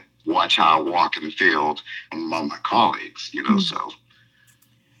that, watch how I walk in the field among my colleagues, so.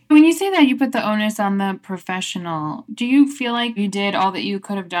 When you say that you put the onus on the professional, do you feel like you did all that you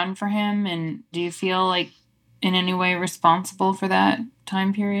could have done for him? And do you feel like in any way responsible for that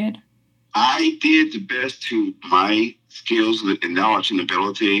time period? I did the best to my skills and knowledge and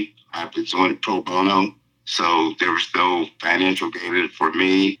ability. I've been doing it pro bono, so there was no financial gain for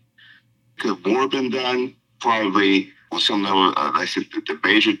me. Could more have been done? Probably. On some level, I said the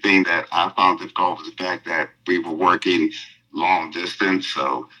major thing that I found difficult was the fact that we were working long distance,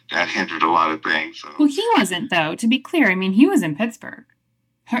 so that hindered a lot of things. So. Well, he wasn't, though. To be clear, I mean, he was in Pittsburgh.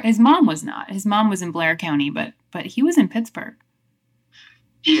 His mom was not. His mom was in Blair County, but he was in Pittsburgh.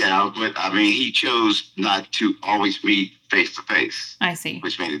 Yeah, but I mean, he chose not to always meet face to face. I see.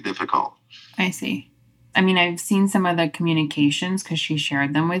 Which made it difficult. I see. I mean, I've seen some of the communications because she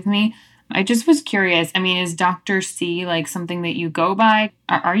shared them with me. I just was curious. I mean, is Dr. C like something that you go by?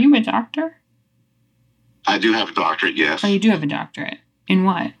 Are you a doctor? I do have a doctorate, yes. Oh, you do have a doctorate. In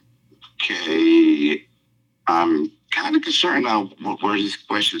what? Okay. I'm kind of concerned now where these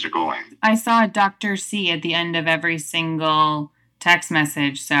questions are going. I saw Dr. C at the end of every single text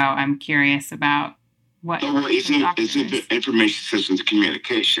message, so I'm curious about what. Well, it's information systems of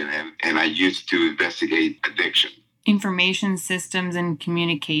communication, and I used to investigate addiction. Information systems and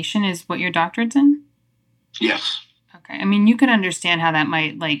communication is what your doctorate's in? Yes. Okay. I mean, you could understand how that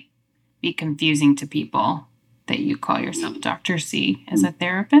might be confusing to people that you call yourself Dr. C as a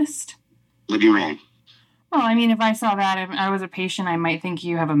therapist. What do you mean? Well, I mean, if I saw that, if I was a patient, I might think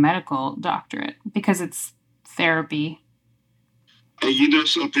you have a medical doctorate because it's therapy. You know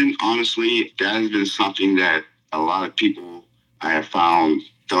something? Honestly, that has been something that a lot of people I have found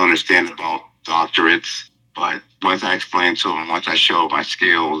don't understand about doctorates. But once I explain to them, once I show my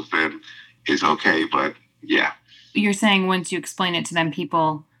skills, then it's okay. But yeah. You're saying once you explain it to them,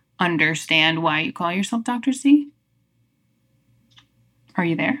 people understand why you call yourself Dr. C? Are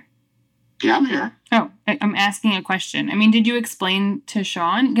you there? Yeah, I'm here. Oh, I'm asking a question. I mean, did you explain to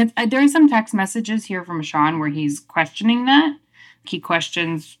Sean? Because there are some text messages here from Sean where he's questioning that. He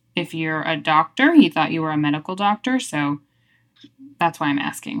questions if you're a doctor. He thought you were a medical doctor. So that's why I'm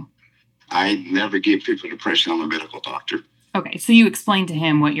asking. I never give people the impression I'm a medical doctor. Okay, so you explained to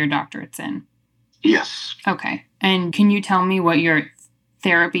him what your doctorate's in? Yes. Okay, and can you tell me what your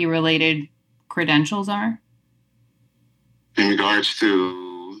therapy-related credentials are? In regards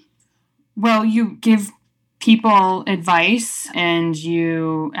to? Well, you give people advice and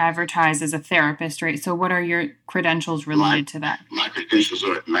you advertise as a therapist, right? So what are your credentials related to that? My credentials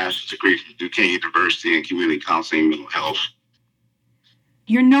are a master's degree from Duquesne University in community counseling and mental health.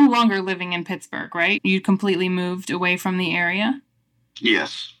 You're no longer living in Pittsburgh, right? You completely moved away from the area?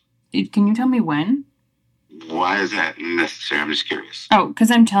 Yes. Can you tell me when? Why is that necessary? I'm just curious. Oh,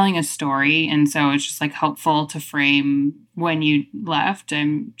 because I'm telling a story, and so it's just helpful to frame when you left.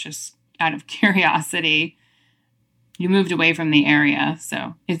 I'm just out of curiosity. You moved away from the area,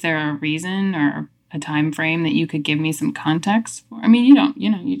 so is there a reason or a time frame that you could give me some context for? I mean,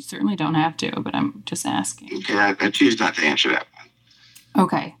 you certainly don't have to, but I'm just asking. Okay, I choose not to answer that one.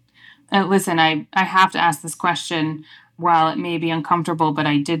 Okay. Listen, I have to ask this question. While it may be uncomfortable, but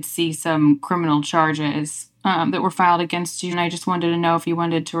I did see some criminal charges that were filed against you, and I just wanted to know if you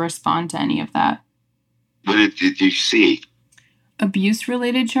wanted to respond to any of that. What did you see?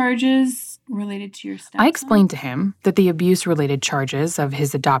 Abuse-related charges related to your stepson? I explained to him that the abuse-related charges of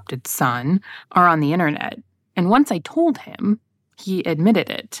his adopted son are on the internet, and once I told him, he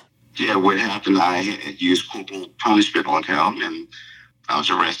admitted it. Yeah, what happened, I had used corporal punishment on him, and I was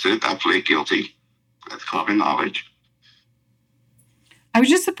arrested. I pled guilty. That's common knowledge. I was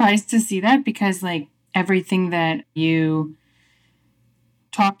just surprised to see that because, everything that you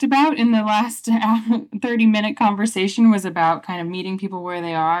talked about in the last 30-minute conversation was about kind of meeting people where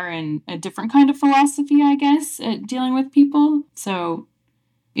they are and a different kind of philosophy, I guess, at dealing with people. So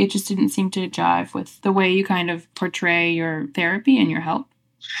it just didn't seem to jive with the way you kind of portray your therapy and your help.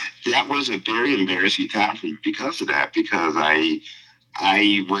 That was a very embarrassing time for me because of that, because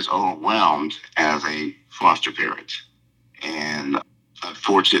I was overwhelmed as a foster parent. And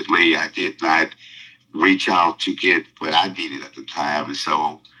unfortunately, I did not reach out to get what I needed at the time. And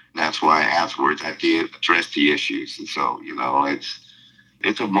so that's why afterwards I did address the issues. And so,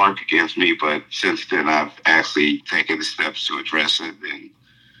 it's a mark against me. But since then, I've actually taken the steps to address it. And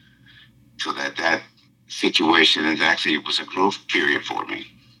So that situation is actually, it was a growth period for me.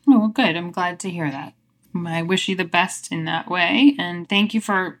 Oh, well, good. I'm glad to hear that. I wish you the best in that way. And thank you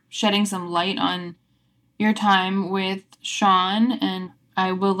for shedding some light on your time with Sean. And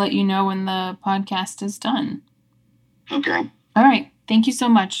I will let you know when the podcast is done. Okay. All right. Thank you so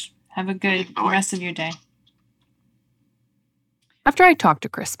much. Have a good rest of your day. After I talked to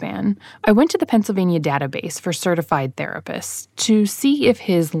Chris Spann, I went to the Pennsylvania database for certified therapists to see if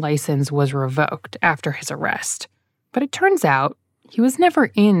his license was revoked after his arrest. But it turns out he was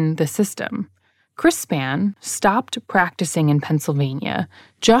never in the system. Chris Spann stopped practicing in Pennsylvania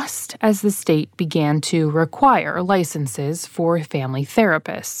just as the state began to require licenses for family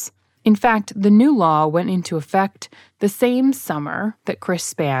therapists. In fact, the new law went into effect the same summer that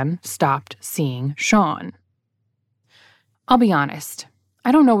Chris Spann stopped seeing Sean. I'll be honest,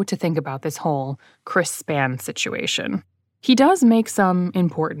 I don't know what to think about this whole Chris Spann situation. He does make some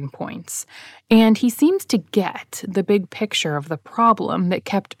important points, and he seems to get the big picture of the problem that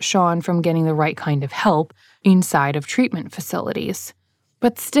kept Sean from getting the right kind of help inside of treatment facilities.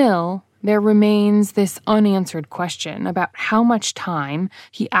 But still, there remains this unanswered question about how much time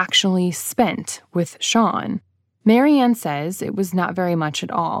he actually spent with Sean. Marianne says it was not very much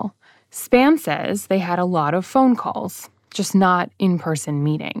at all. Spann says they had a lot of phone calls, just not in-person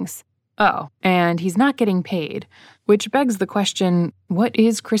meetings. Oh, and he's not getting paid, which begs the question, what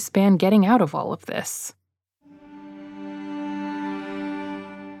is Chris Spann getting out of all of this?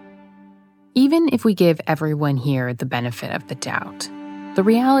 Even if we give everyone here the benefit of the doubt, the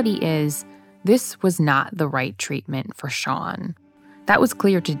reality is this was not the right treatment for Sean. That was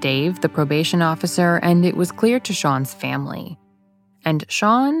clear to Dave, the probation officer, and it was clear to Sean's family. And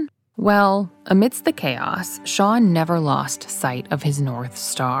Sean? Well, amidst the chaos, Sean never lost sight of his North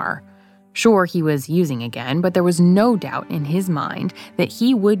Star. Sure, he was using again, but there was no doubt in his mind that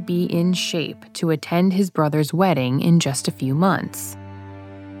he would be in shape to attend his brother's wedding in just a few months.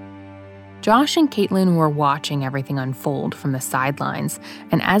 Josh and Caitlin were watching everything unfold from the sidelines,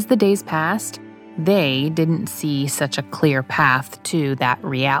 and as the days passed, they didn't see such a clear path to that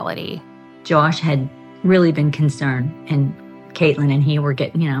reality. Josh had really been concerned, and Caitlin and he were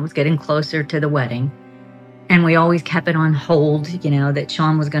getting closer to the wedding. And we always kept it on hold, that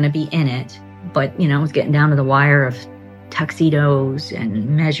Sean was going to be in it. But, it was getting down to the wire of tuxedos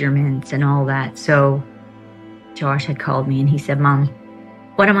and measurements and all that. So Josh had called me and he said, Mom,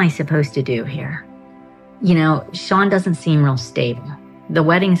 what am I supposed to do here? Sean doesn't seem real stable. The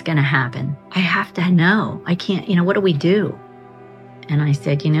wedding's going to happen. I have to know. I can't, what do we do? And I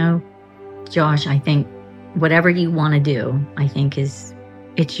said, Josh, I think whatever you want to do, I think it's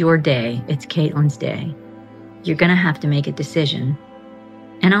your day. It's Caitlin's day. You're going to have to make a decision,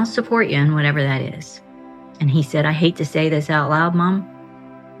 and I'll support you in whatever that is. And he said, I hate to say this out loud, Mom,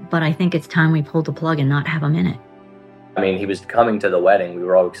 but I think it's time we pull the plug and not have him in it. I mean, he was coming to the wedding. We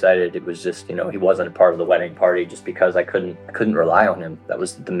were all excited. It was just, he wasn't a part of the wedding party just because I couldn't rely on him. That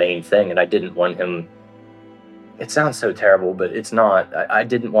was the main thing, and I didn't want him. It sounds so terrible, but it's not. I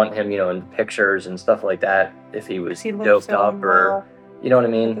didn't want him, in pictures and stuff like that if he was doped up or, you know what I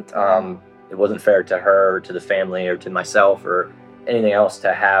mean? It wasn't fair to her, or to the family, or to myself, or anything else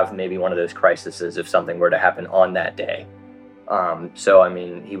to have maybe one of those crises if something were to happen on that day. So, I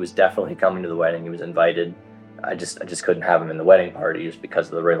mean, he was definitely coming to the wedding. He was invited. I just couldn't have him in the wedding party just because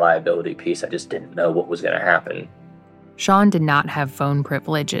of the reliability piece. I just didn't know what was going to happen. Sean did not have phone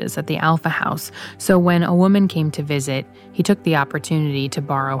privileges at the Alpha House, so when a woman came to visit, he took the opportunity to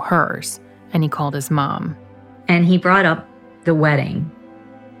borrow hers, and he called his mom. And he brought up the wedding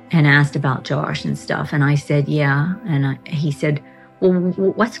and asked about Josh and stuff. And I said, yeah. And he said, well,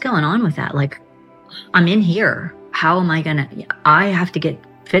 what's going on with that? Like, I'm in here. How am I I have to get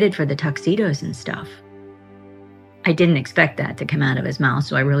fitted for the tuxedos and stuff. I didn't expect that to come out of his mouth,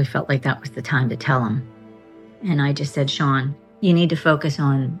 so I really felt like that was the time to tell him. And I just said, Sean, you need to focus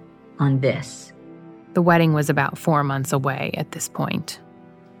on this. The wedding was about 4 months away at this point.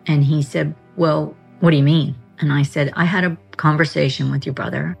 And he said, well, what do you mean? And I said, I had a conversation with your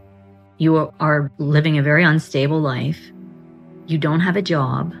brother. You are living a very unstable life. You don't have a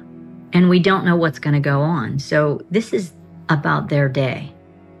job. And we don't know what's going to go on. So this is about their day.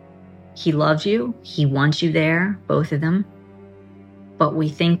 He loves you. He wants you there, both of them. But we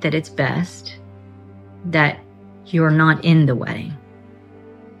think that it's best that you're not in the wedding.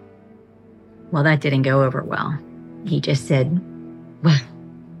 Well, that didn't go over well. He just said, well,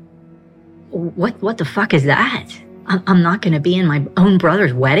 what the fuck is that? I'm not going to be in my own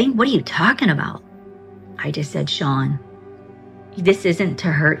brother's wedding? What are you talking about? I just said, Sean, this isn't to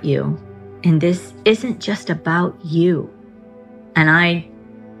hurt you. And this isn't just about you. And I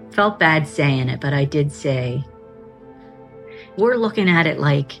felt bad saying it, but I did say, we're looking at it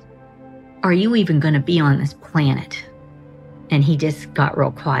like, are you even going to be on this planet? And he just got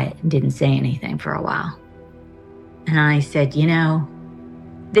real quiet and didn't say anything for a while. And I said,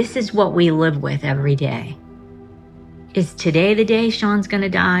 this is what we live with every day. Is today the day Sean's going to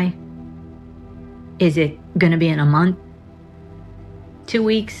die? Is it going to be in a month? 2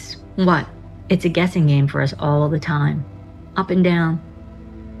 weeks? What? It's a guessing game for us all the time. Up and down.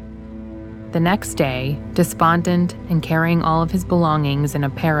 The next day, despondent and carrying all of his belongings in a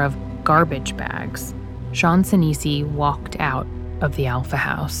pair of garbage bags, Sean Sinisi walked out of the Alpha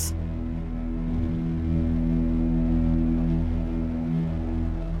House.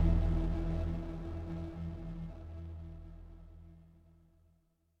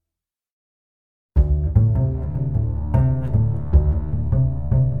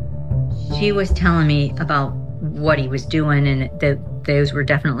 She was telling me about what he was doing, and those were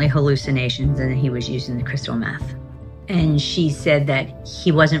definitely hallucinations, and he was using the crystal meth. And she said that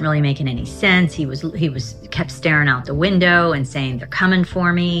he wasn't really making any sense. He kept staring out the window and saying, they're coming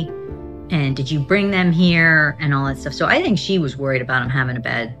for me, and did you bring them here, and all that stuff. So I think she was worried about him having a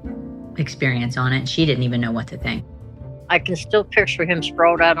bad experience on it. She didn't even know what to think. I can still picture him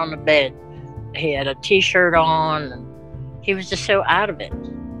sprawled out on the bed. He had a t-shirt on, and he was just so out of it.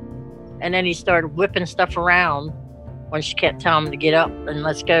 And then he started whipping stuff around when she kept telling him to get up and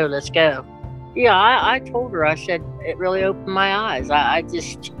let's go, let's go. Yeah, I told her, I said, it really opened my eyes. I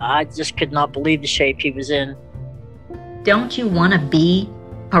just could not believe the shape he was in. Don't you want to be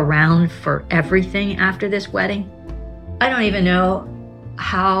around for everything after this wedding? I don't even know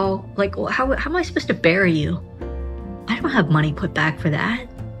how am I supposed to bury you? I don't have money put back for that.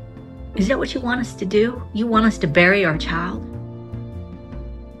 Is that what you want us to do? You want us to bury our child?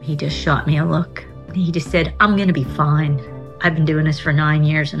 He just shot me a look. He just said, I'm going to be fine. I've been doing this for 9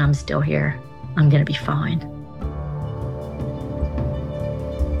 years and I'm still here. I'm going to be fine.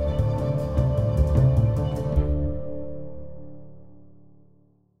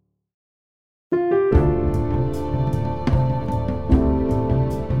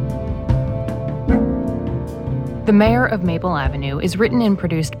 The Mayor of Maple Avenue is written and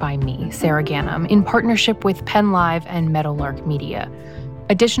produced by me, Sarah Ganem, in partnership with Penn Live and Meadowlark Media.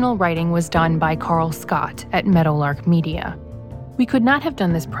 Additional writing was done by Carl Scott at Meadowlark Media. We could not have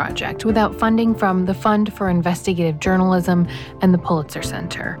done this project without funding from the Fund for Investigative Journalism and the Pulitzer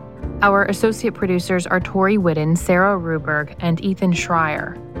Center. Our associate producers are Tori Whitten, Sarah Ruberg, and Ethan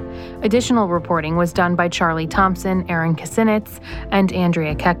Schreier. Additional reporting was done by Charlie Thompson, Aaron Kasinitz, and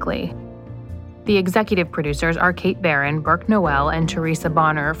Andrea Keckley. The executive producers are Kate Barron, Burke Noel, and Teresa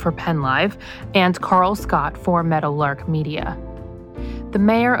Bonner for Penn Live, and Carl Scott for Meadowlark Media. The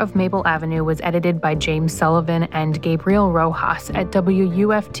Mayor of Maple Avenue was edited by James Sullivan and Gabriel Rojas at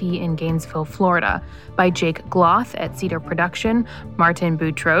WUFT in Gainesville, Florida, by Jake Gloth at Cedar Production, Martin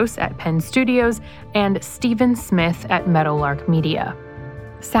Boutros at Penn Studios, and Stephen Smith at Meadowlark Media.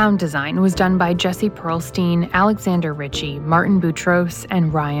 Sound design was done by Jesse Pearlstein, Alexander Ritchie, Martin Boutros,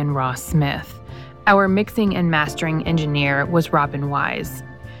 and Ryan Ross Smith. Our mixing and mastering engineer was Robin Wise.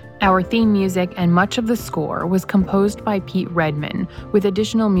 Our theme music and much of the score was composed by Pete Redman, with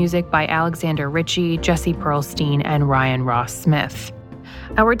additional music by Alexander Ritchie, Jesse Pearlstein, and Ryan Ross Smith.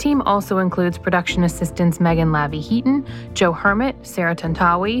 Our team also includes production assistants Megan Lavie-Heaton, Joe Hermit, Sarah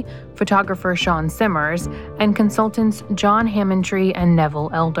Tantawi, photographer Sean Simmers, and consultants John Hammondtree and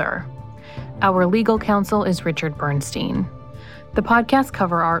Neville Elder. Our legal counsel is Richard Bernstein. The podcast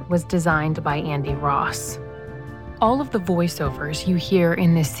cover art was designed by Andy Ross. All of the voiceovers you hear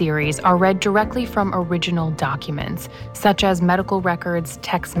in this series are read directly from original documents, such as medical records,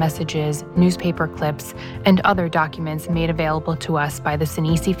 text messages, newspaper clips, and other documents made available to us by the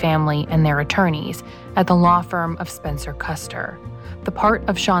Sinisi family and their attorneys at the law firm of Spencer Custer. The part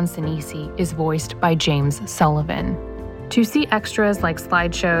of Sean Sinisi is voiced by James Sullivan. To see extras like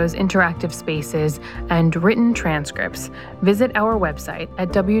slideshows, interactive spaces, and written transcripts, visit our website at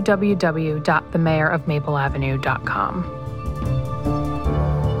www.themayorofmapleavenue.com.